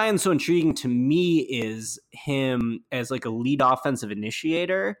makes Zion so intriguing to me is him as like a lead offensive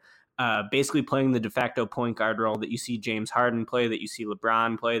initiator, basically playing the de facto point guard role that you see James Harden play, that you see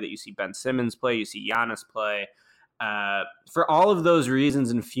LeBron play, that you see Ben Simmons play, you see Giannis play. For all of those reasons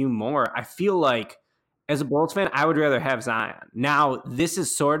and a few more, I feel like as a Bulls fan, I would rather have Zion. Now, this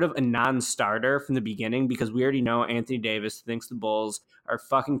is sort of a non-starter from the beginning because we already know Anthony Davis thinks the Bulls are a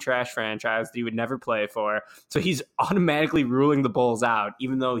fucking trash franchise that he would never play for. So he's automatically ruling the Bulls out,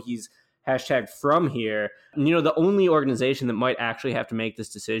 even though he's hashtag from here. And, you know, the only organization that might actually have to make this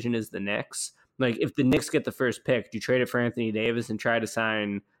decision is the Knicks. Like, if the Knicks get the first pick, do you trade it for Anthony Davis and try to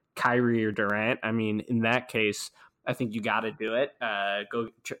sign Kyrie or Durant? I mean, in that case, I think you got to do it.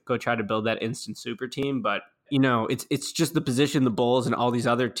 Go try to build that instant super team. But, you know, it's just the position the Bulls and all these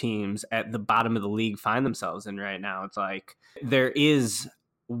other teams at the bottom of the league find themselves in right now. It's like there is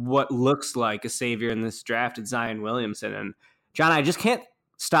what looks like a savior in this draft. It's Zion Williamson. And, John, I just can't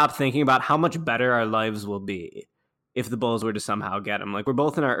stop thinking about how much better our lives will be if the Bulls were to somehow get him. Like, we're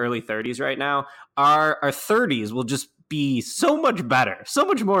both in our early 30s right now. Our 30s will just be so much better, so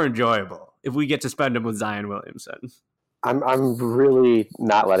much more enjoyable if we get to spend them with Zion Williamson. I'm really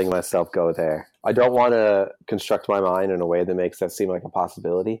not letting myself go there. I don't want to construct my mind in a way that makes that seem like a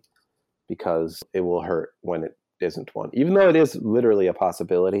possibility because it will hurt when it isn't one, even though it is literally a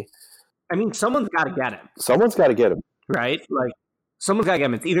possibility. I mean, someone's got to get him. Someone's got to get him. Right? Like, someone's got to get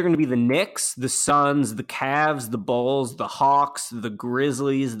him. It's either going to be the Knicks, the Suns, the Cavs, the Bulls, the Hawks, the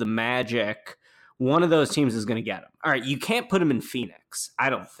Grizzlies, the Magic. One of those teams is going to get him. All right, you can't put him in Phoenix, I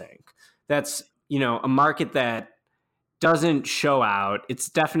don't think. That's, you know, a market that doesn't show out. It's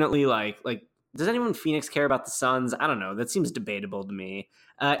definitely like does anyone in Phoenix care about the Suns? I don't know. That seems debatable to me.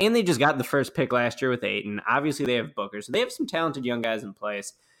 And they just got the first pick last year with Ayton. Obviously, they have Booker. So they have some talented young guys in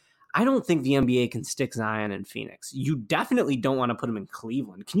place. I don't think the NBA can stick Zion in Phoenix. You definitely don't want to put him in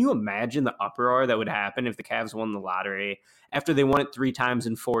Cleveland. Can you imagine the uproar that would happen if the Cavs won the lottery? After they won it 3 times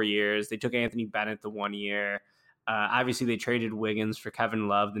in 4 years, they took Anthony Bennett the 1 year. Obviously, they traded Wiggins for Kevin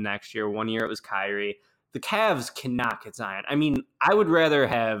Love the next year. 1 year it was Kyrie. The Cavs cannot get Zion. I mean, I would rather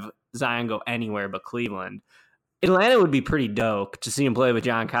have Zion go anywhere but Cleveland. Atlanta would be pretty dope to see him play with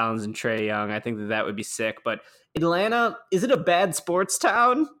John Collins and Trae Young. I think that would be sick. But Atlanta, is it a bad sports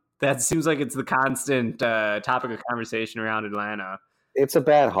town? That seems like it's the constant topic of conversation around Atlanta. It's a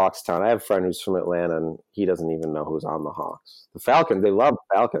bad Hawks town. I have a friend who's from Atlanta, and he doesn't even know who's on the Hawks. The Falcons, they love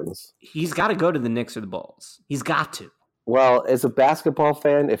Falcons. He's got to go to the Knicks or the Bulls. He's got to. Well, as a basketball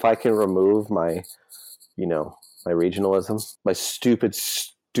fan, if I can remove my, my regionalism, my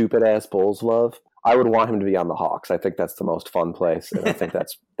stupid-ass Bulls love, I would want him to be on the Hawks. I think that's the most fun place, and I think that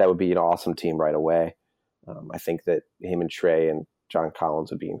would be an awesome team right away. I think that him and Trae and John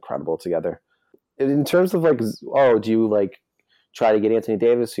Collins would be incredible together. In terms of do you try to get Anthony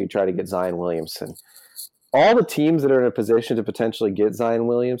Davis or you try to get Zion Williamson? All the teams that are in a position to potentially get Zion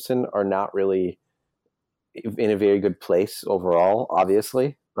Williamson are not really in a very good place overall,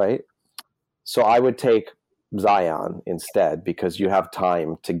 obviously, right? So I would take Zion instead because you have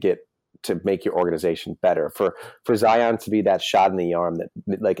time to get to make your organization better. For Zion to be that shot in the arm that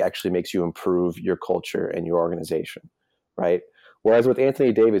like actually makes you improve your culture and your organization, right? Whereas with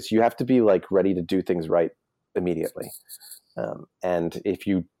Anthony Davis, you have to be like ready to do things right immediately. And if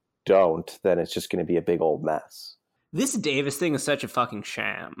you don't, then it's just going to be a big old mess. This Davis thing is such a fucking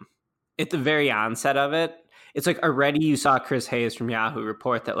sham. At the very onset of it, it's like already you saw Chris Hayes from Yahoo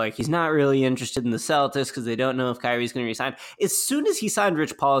report that like he's not really interested in the Celtics because they don't know if Kyrie's going to resign. As soon as he signed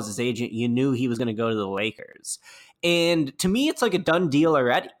Rich Paul as his agent, you knew he was going to go to the Lakers. And to me, it's like a done deal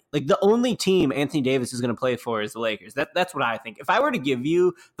already. Like the only team Anthony Davis is going to play for is the Lakers. That's what I think. If I were to give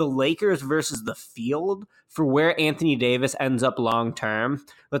you the Lakers versus the field for where Anthony Davis ends up long term,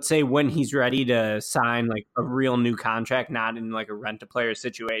 let's say when he's ready to sign like a real new contract, not in like a rent-a-player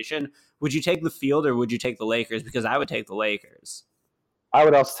situation, would you take the field or would you take the Lakers? Because I would take the Lakers. I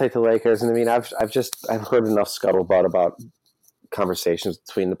would also take the Lakers. And I mean, I've heard enough scuttlebutt about conversations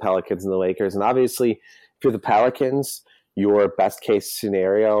between the Pelicans and the Lakers. And obviously, if you're the Pelicans, your best case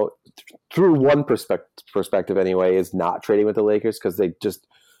scenario, through one perspective anyway, is not trading with the Lakers because they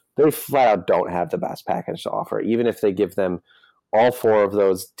flat out don't have the best package to offer. Even if they give them all four of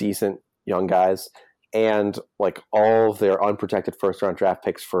those decent young guys and like all of their unprotected first round draft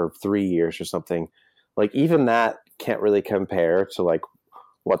picks for 3 years or something, like even that can't really compare to like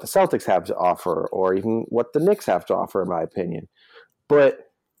what the Celtics have to offer or even what the Knicks have to offer, in my opinion.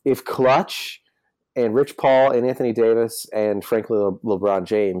 But if Clutch and Rich Paul and Anthony Davis and frankly LeBron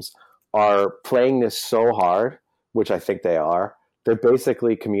James are playing this so hard, which I think they are, they're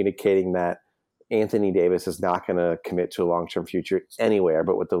basically communicating that Anthony Davis is not going to commit to a long-term future anywhere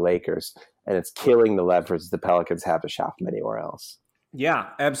but with the Lakers, and it's killing the leverage the Pelicans have to shop him anywhere else. Yeah,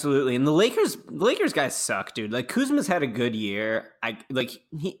 absolutely. And the Lakers guys suck, dude. Like Kuzma's had a good year.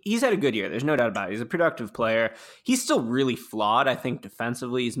 He's had a good year. There's no doubt about it. He's a productive player. He's still really flawed, I think,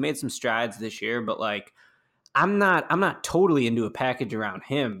 defensively. He's made some strides this year, but like I'm not totally into a package around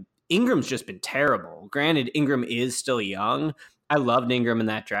him. Ingram's just been terrible. Granted, Ingram is still young. I loved Ingram in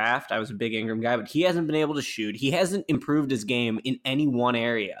that draft. I was a big Ingram guy, but he hasn't been able to shoot. He hasn't improved his game in any one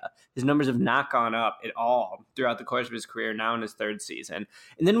area. His numbers have not gone up at all throughout the course of his career, now in his third season.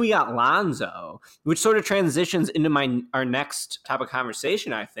 And then we got Lonzo, which sort of transitions into our next topic of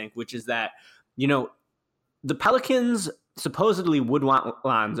conversation, I think, which is that, you know, the Pelicans supposedly would want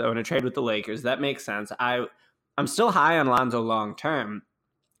Lonzo in a trade with the Lakers. That makes sense. I'm still high on Lonzo long term.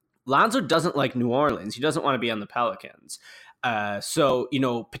 Lonzo doesn't like New Orleans. He doesn't want to be on the Pelicans. So, you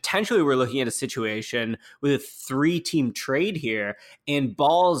know, potentially we're looking at a situation with a 3-team trade here, and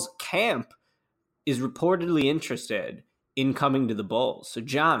Ball's camp is reportedly interested in coming to the Bulls. So,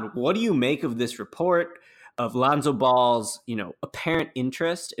 John, what do you make of this report of Lonzo Ball's, you know, apparent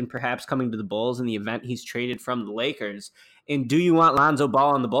interest in perhaps coming to the Bulls in the event he's traded from the Lakers? And do you want Lonzo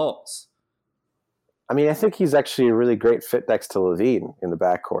Ball on the Bulls? I mean, I think he's actually a really great fit next to Levine in the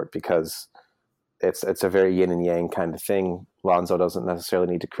backcourt because it's a very yin and yang kind of thing. Lonzo doesn't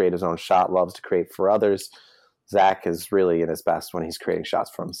necessarily need to create his own shot, loves to create for others. Zach is really in his best when he's creating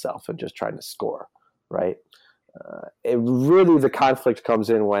shots for himself and just trying to score, right? The conflict comes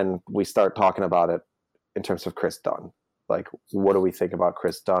in when we start talking about it in terms of Chris Dunn. Like, what do we think about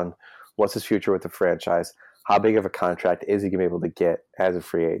Chris Dunn? What's his future with the franchise? How big of a contract is he going to be able to get as a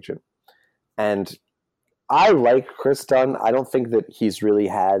free agent? And I like Chris Dunn. I don't think that he's really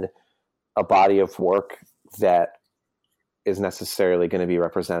had a body of work that is necessarily going to be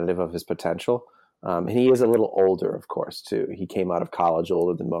representative of his potential. And he is a little older, of course, too. He came out of college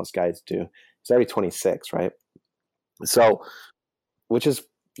older than most guys do. He's already 26, right? So, which is,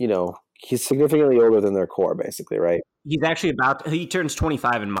 you know, he's significantly older than their core, basically, right? He's actually he turns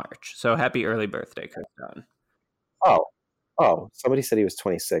 25 in March. So happy early birthday, Chris Dunn. Oh, somebody said he was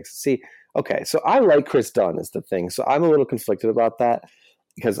 26. See, okay, so I like Chris Dunn is the thing. So I'm a little conflicted about that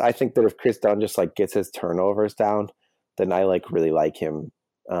because I think that if Chris Dunn just like gets his turnovers down, then I really like him.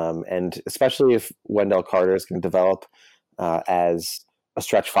 And especially if Wendell Carter is going to develop as a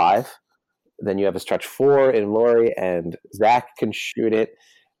stretch 5, then you have a stretch 4 in Laurie, and Zach can shoot it.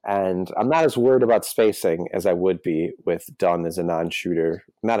 And I'm not as worried about spacing as I would be with Dunn as a non-shooter.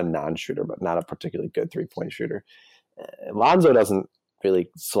 Not a non-shooter, but not a particularly good three-point shooter. Lonzo doesn't really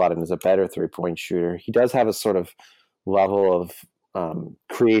slot in as a better three-point shooter. He does have a sort of level of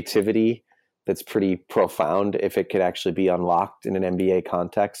creativity that's pretty profound if it could actually be unlocked in an NBA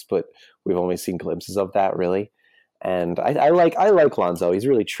context, but we've only seen glimpses of that, really. And I like Lonzo. He's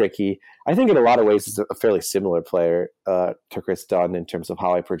really tricky. I think in a lot of ways he's a fairly similar player to Chris Dunn in terms of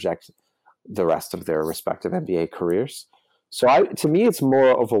how I project the rest of their respective NBA careers. So to me, it's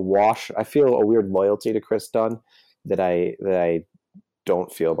more of a wash. I feel a weird loyalty to Chris Dunn that I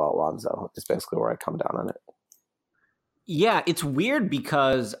don't feel about Lonzo. It's basically where I come down on it. Yeah, it's weird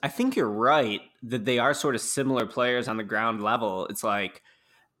because I think you're right that they are sort of similar players on the ground level. It's like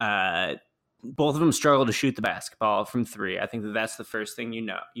both of them struggle to shoot the basketball from three. I think that's the first thing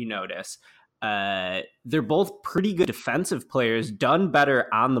you notice. They're both pretty good defensive players. Dunn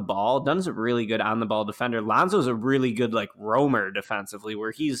better on the ball. Dunn's a really good on the ball defender. Lonzo's a really good like roamer defensively,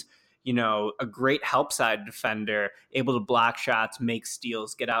 where he's a great help side defender, able to block shots, make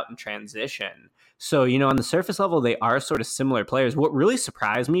steals, get out in transition. So, on the surface level, they are sort of similar players. What really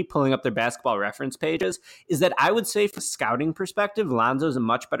surprised me pulling up their basketball reference pages is that I would say from a scouting perspective, Lonzo's a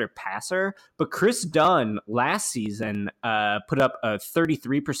much better passer, but Chris Dunn last season put up a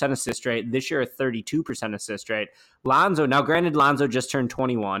 33% assist rate. This year, a 32% assist rate. Now granted, Lonzo just turned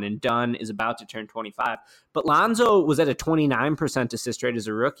 21 and Dunn is about to turn 25, but Lonzo was at a 29% assist rate as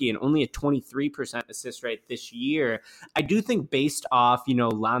a rookie and only a 23% assist rate this year. I do think based off,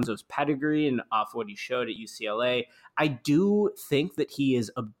 Lonzo's pedigree and off what he showed at UCLA, I do think that he is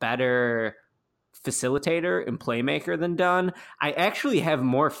a better facilitator and playmaker than Dunn. I actually have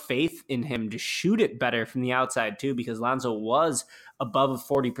more faith in him to shoot it better from the outside too, because Lonzo was above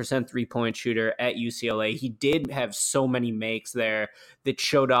a 40% three-point shooter at UCLA. He did have so many makes there that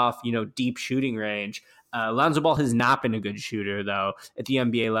showed off, deep shooting range. Lonzo Ball has not been a good shooter, though, at the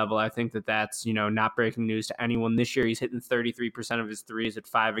NBA level. I think that's, not breaking news to anyone. This year, he's hitting 33% of his threes at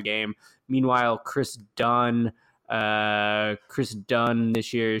 5 a game. Meanwhile, Chris Dunn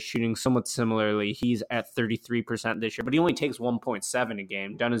this year is shooting somewhat similarly. He's at 33% this year, but he only takes 1.7 a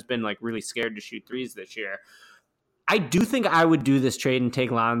game. Dunn has been really scared to shoot threes this year. I do think I would do this trade and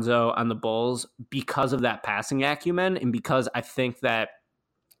take Lonzo on the Bulls because of that passing acumen, and because I think that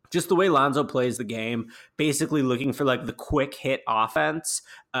just the way Lonzo plays the game, basically looking for the quick hit offense,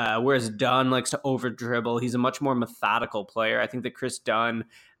 whereas Dunn likes to over dribble. He's a much more methodical player. I think that Chris Dunn,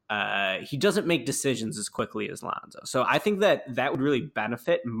 he doesn't make decisions as quickly as Lonzo. So I think that would really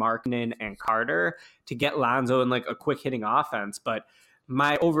benefit Markkanen and Carter to get Lonzo in a quick hitting offense. But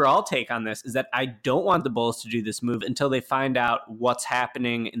my overall take on this is that I don't want the Bulls to do this move until they find out what's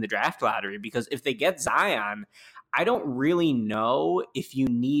happening in the draft lottery, because if they get Zion, I don't really know if you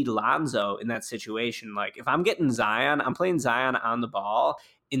need Lonzo in that situation. If I'm getting Zion, I'm playing Zion on the ball.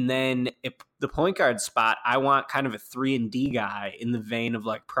 And then if the point guard spot, I want kind of a 3-and-D guy in the vein of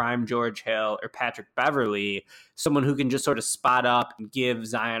prime George Hill or Patrick Beverley, someone who can just sort of spot up and give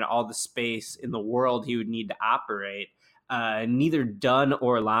Zion all the space in the world he would need to operate. Neither Dunn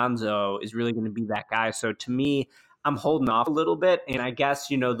or Lonzo is really going to be that guy. So to me, I'm holding off a little bit. And I guess,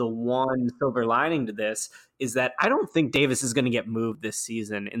 the one silver lining to this is that I don't think Davis is going to get moved this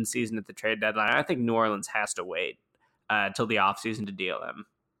season, in season at the trade deadline. I think New Orleans has to wait till the offseason to deal him.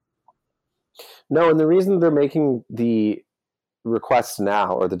 No, and the reason they're making the request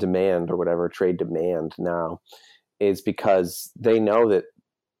now, or the demand or whatever, trade demand now, is because they know that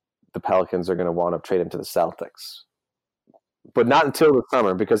the Pelicans are going to want to trade him to the Celtics. But not until the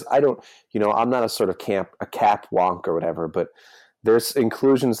summer, because I don't, I'm not a sort of a cap wonk or whatever, but there's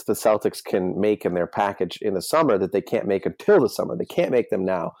inclusions the Celtics can make in their package in the summer that they can't make until the summer. They can't make them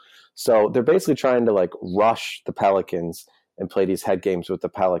now. So they're basically trying to rush the Pelicans and play these head games with the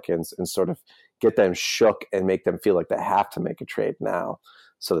Pelicans and sort of get them shook and make them feel like they have to make a trade now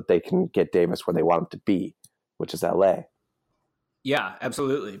so that they can get Davis where they want him to be, which is LA. Yeah,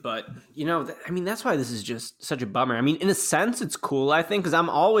 absolutely. But, that's why this is just such a bummer. In a sense, it's cool, I think, because I'm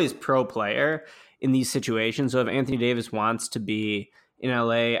always pro player in these situations. So if Anthony Davis wants to be in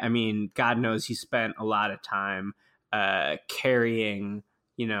LA, God knows he spent a lot of time carrying,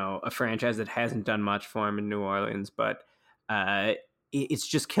 a franchise that hasn't done much for him in New Orleans. But it's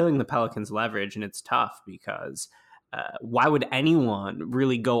just killing the Pelicans' leverage, and it's tough because why would anyone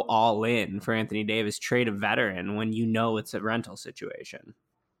really go all in for Anthony Davis, trade a veteran, when it's a rental situation?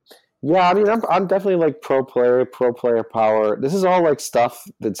 Yeah, I'm definitely pro player power. This is all stuff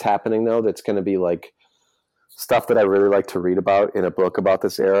that's happening though. That's going to be stuff that I really like to read about in a book about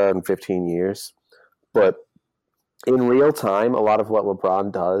this era in 15 years. But in real time, a lot of what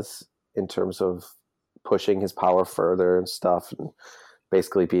LeBron does in terms of pushing his power further and stuff, and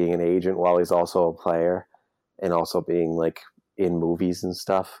basically being an agent while he's also a player, and also being in movies and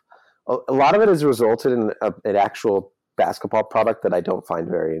stuff. A lot of it has resulted in an actual basketball product that I don't find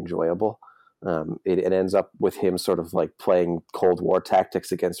very enjoyable. It ends up with him sort of playing Cold War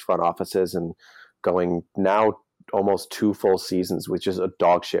tactics against front offices and going now almost 2 full seasons with just a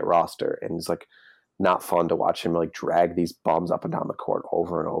dog shit roster. And it's not fun to watch him drag these bums up and down the court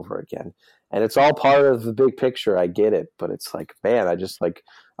over and over again. And it's all part of the big picture. I get it, but it's man, I just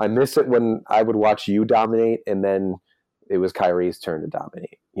I miss it when I would watch you dominate, and then it was Kyrie's turn to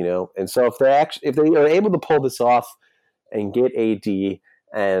dominate, you know? And so if they are able to pull this off and get AD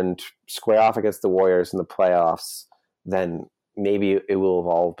and square off against the Warriors in the playoffs, then maybe it will have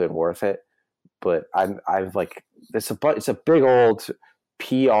all been worth it. But I've like, it's a big old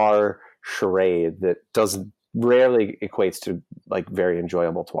PR charade that rarely equates to like very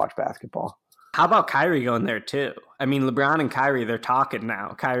enjoyable to watch basketball. How about Kyrie going there too? I mean, LeBron and Kyrie, they're talking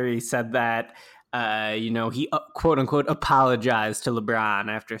now. Kyrie said that, he quote unquote apologized to LeBron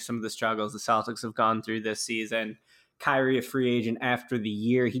after some of the struggles the Celtics have gone through this season. Kyrie, a free agent after the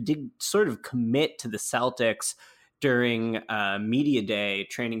year, he did sort of commit to the Celtics during media day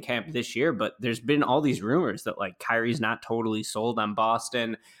training camp this year, but there's been all these rumors that like Kyrie's not totally sold on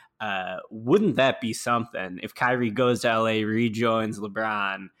Boston. Wouldn't that be something if Kyrie goes to LA, rejoins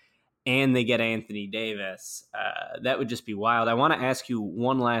LeBron, and they get Anthony Davis? That would just be wild. I want to ask you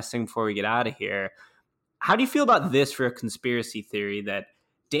one last thing before we get out of here. How do you feel about this for a conspiracy theory that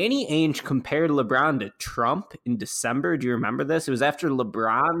Danny Ainge compared LeBron to Trump in December? Do you remember this? It was after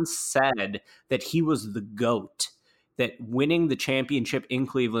LeBron said that he was the GOAT, that winning the championship in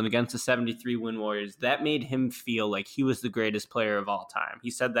Cleveland against the 73-win Warriors, that made him feel like he was the greatest player of all time.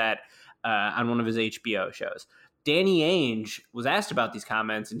 He said that on one of his HBO shows. Danny Ainge was asked about these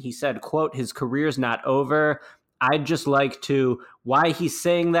comments, and he said, quote, his career's not over. I'd just like to, why he's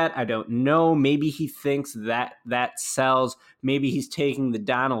saying that, I don't know. Maybe he thinks that sells. Maybe he's taking the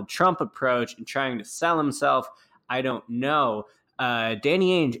Donald Trump approach and trying to sell himself. I don't know. Danny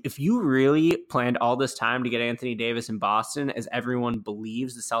Ainge, if you really planned all this time to get Anthony Davis in Boston, as everyone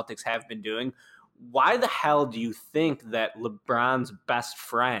believes the Celtics have been doing, why the hell do you think that LeBron's best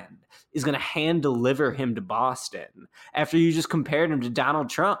friend is going to hand deliver him to Boston after you just compared him to Donald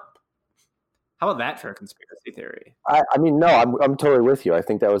Trump? How about that for a conspiracy theory? I mean, no, I'm totally with you. I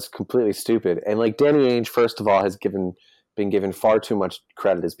think that was completely stupid. And like Danny Ainge, first of all, has been given far too much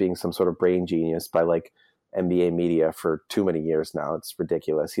credit as being some sort of brain genius by like NBA media for too many years now. It's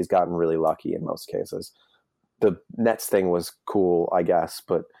ridiculous. He's gotten really lucky in most cases. The Nets thing was cool, I guess,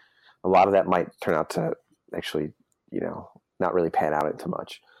 but a lot of that might turn out to actually, not really pan out into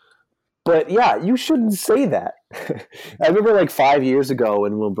much. But yeah, you shouldn't say that. I remember like 5 years ago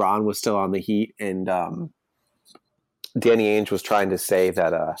when LeBron was still on the Heat and Danny Ainge was trying to say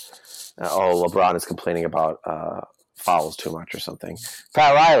that, LeBron is complaining about fouls too much or something.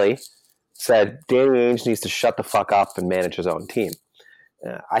 Pat Riley said Danny Ainge needs to shut the fuck up and manage his own team.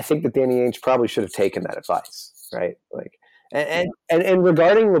 I think that Danny Ainge probably should have taken that advice, right? Like, and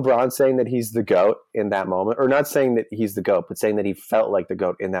regarding LeBron saying that he's the GOAT in that moment, or not saying that he's the GOAT, but saying that he felt like the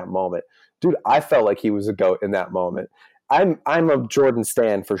GOAT in that moment. Dude, I felt like he was a GOAT in that moment. I'm a Jordan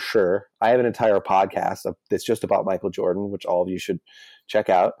stan for sure. I have an entire podcast that's just about Michael Jordan, which all of you should check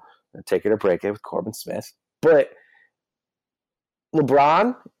out. Take It or Break It with Corbin Smith. But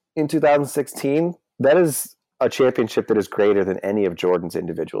LeBron in 2016, that is a championship that is greater than any of Jordan's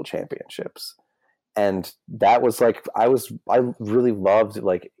individual championships. And that was like, I really loved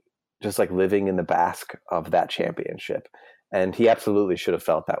like just like living in the bask of that championship. And he absolutely should have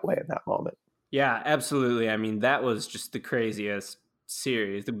felt that way in that moment. Yeah, absolutely. I mean, that was just the craziest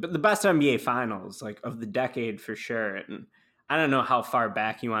series, the best NBA finals like of the decade for sure. And I don't know how far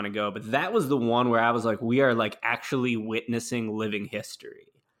back you want to go, but that was the one where I was like, we are like actually witnessing living history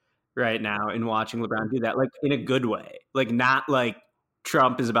right now in watching LeBron do that, like in a good way, like not like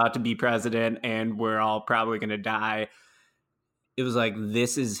Trump is about to be president and we're all probably going to die. It was like,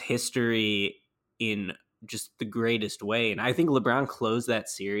 this is history in just the greatest way. And I think LeBron closed that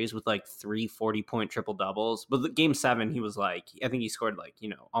series with like 3 40-point triple doubles. But game 7, he was like, I think he scored like,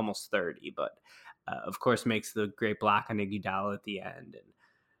 almost 30, but of course makes the great block on Iguodala at the end. And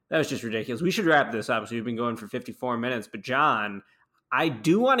that was just ridiculous. We should wrap this up. So we've been going for 54 minutes, but John, I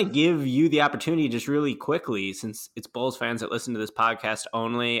do want to give you the opportunity just really quickly, since it's Bulls fans that listen to this podcast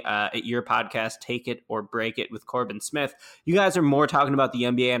only, at your podcast, Take It or Break It with Corbin Smith. You guys are more talking about the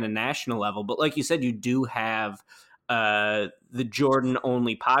NBA on a national level, but like you said, you do have the Jordan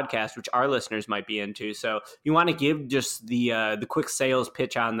only podcast, which our listeners might be into. So you want to give just the quick sales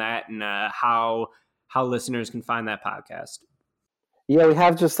pitch on that and how listeners can find that podcast. Yeah, we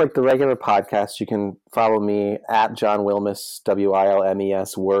have just like the regular podcast. You can follow me at John Wilmes,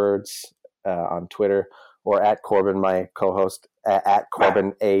 WILMES words on Twitter, or at Corbin, my co-host, at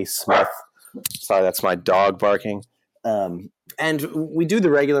Corbin A. Smith. Sorry, that's my dog barking. And we do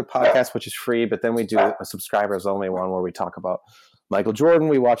the regular podcast, which is free, but then we do a subscribers only one where we talk about Michael Jordan.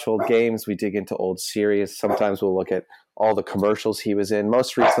 We watch old games. We dig into old series. Sometimes we'll look at all the commercials he was in.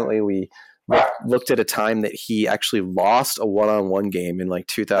 Most recently, we looked at a time that he actually lost a one-on-one game in like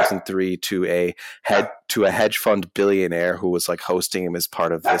 2003 to a hedge fund billionaire who was like hosting him as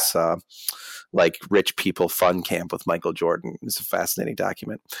part of this like rich people fun camp with Michael Jordan. It's a fascinating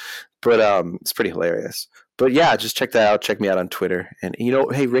document, but it's pretty hilarious. But yeah, just check that out. Check me out on Twitter. And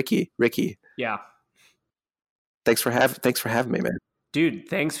hey, Ricky. Yeah. Thanks for having me, man. Dude,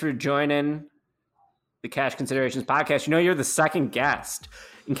 thanks for joining the Cash Considerations podcast. You're the second guest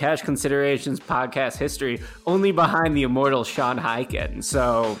in Cash Considerations podcast history, only behind the immortal Sean Highkin.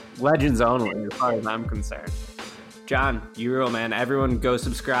 So legends only, as far as I'm concerned. John, you rule, man. Everyone go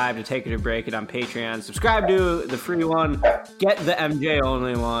subscribe to Take It or Break It on Patreon. Subscribe to the free one. Get the MJ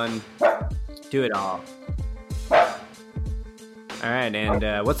only one. Do it all. All right,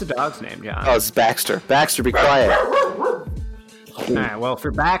 and what's the dog's name, John? Oh, it's Baxter. Baxter, be quiet. All right, well,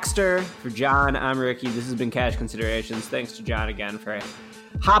 for Baxter, for John, I'm Ricky. This has been Cash Considerations. Thanks to John again for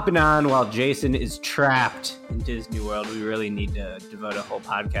hopping on while Jason is trapped in Disney World. We really need to devote a whole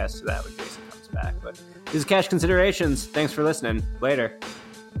podcast to that when Jason comes back. But this is Cash Considerations. Thanks for listening. Later.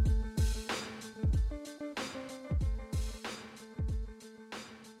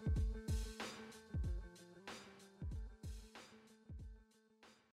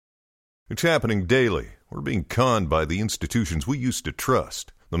 It's happening daily. We're being conned by the institutions we used to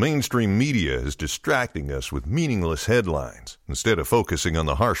trust. The mainstream media is distracting us with meaningless headlines instead of focusing on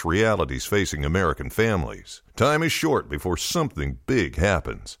the harsh realities facing American families. Time is short before something big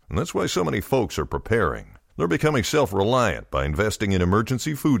happens, and that's why so many folks are preparing. They're becoming self-reliant by investing in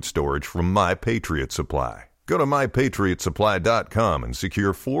emergency food storage from My Patriot Supply. Go to MyPatriotSupply.com and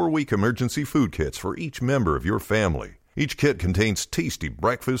secure 4-week emergency food kits for each member of your family. Each kit contains tasty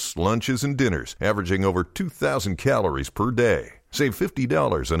breakfasts, lunches, and dinners, averaging over 2,000 calories per day. Save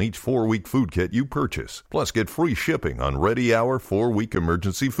 $50 on each 4-week food kit you purchase, plus get free shipping on Ready Hour 4-week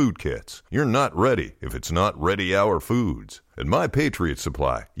emergency food kits. You're not ready if it's not Ready Hour foods. At My Patriot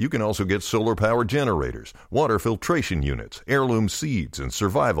Supply, you can also get solar power generators, water filtration units, heirloom seeds, and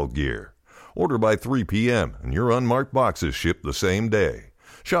survival gear. Order by 3 p.m. and your unmarked boxes ship the same day.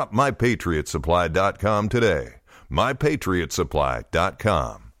 Shop MyPatriotSupply.com today.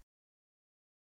 MyPatriotSupply.com.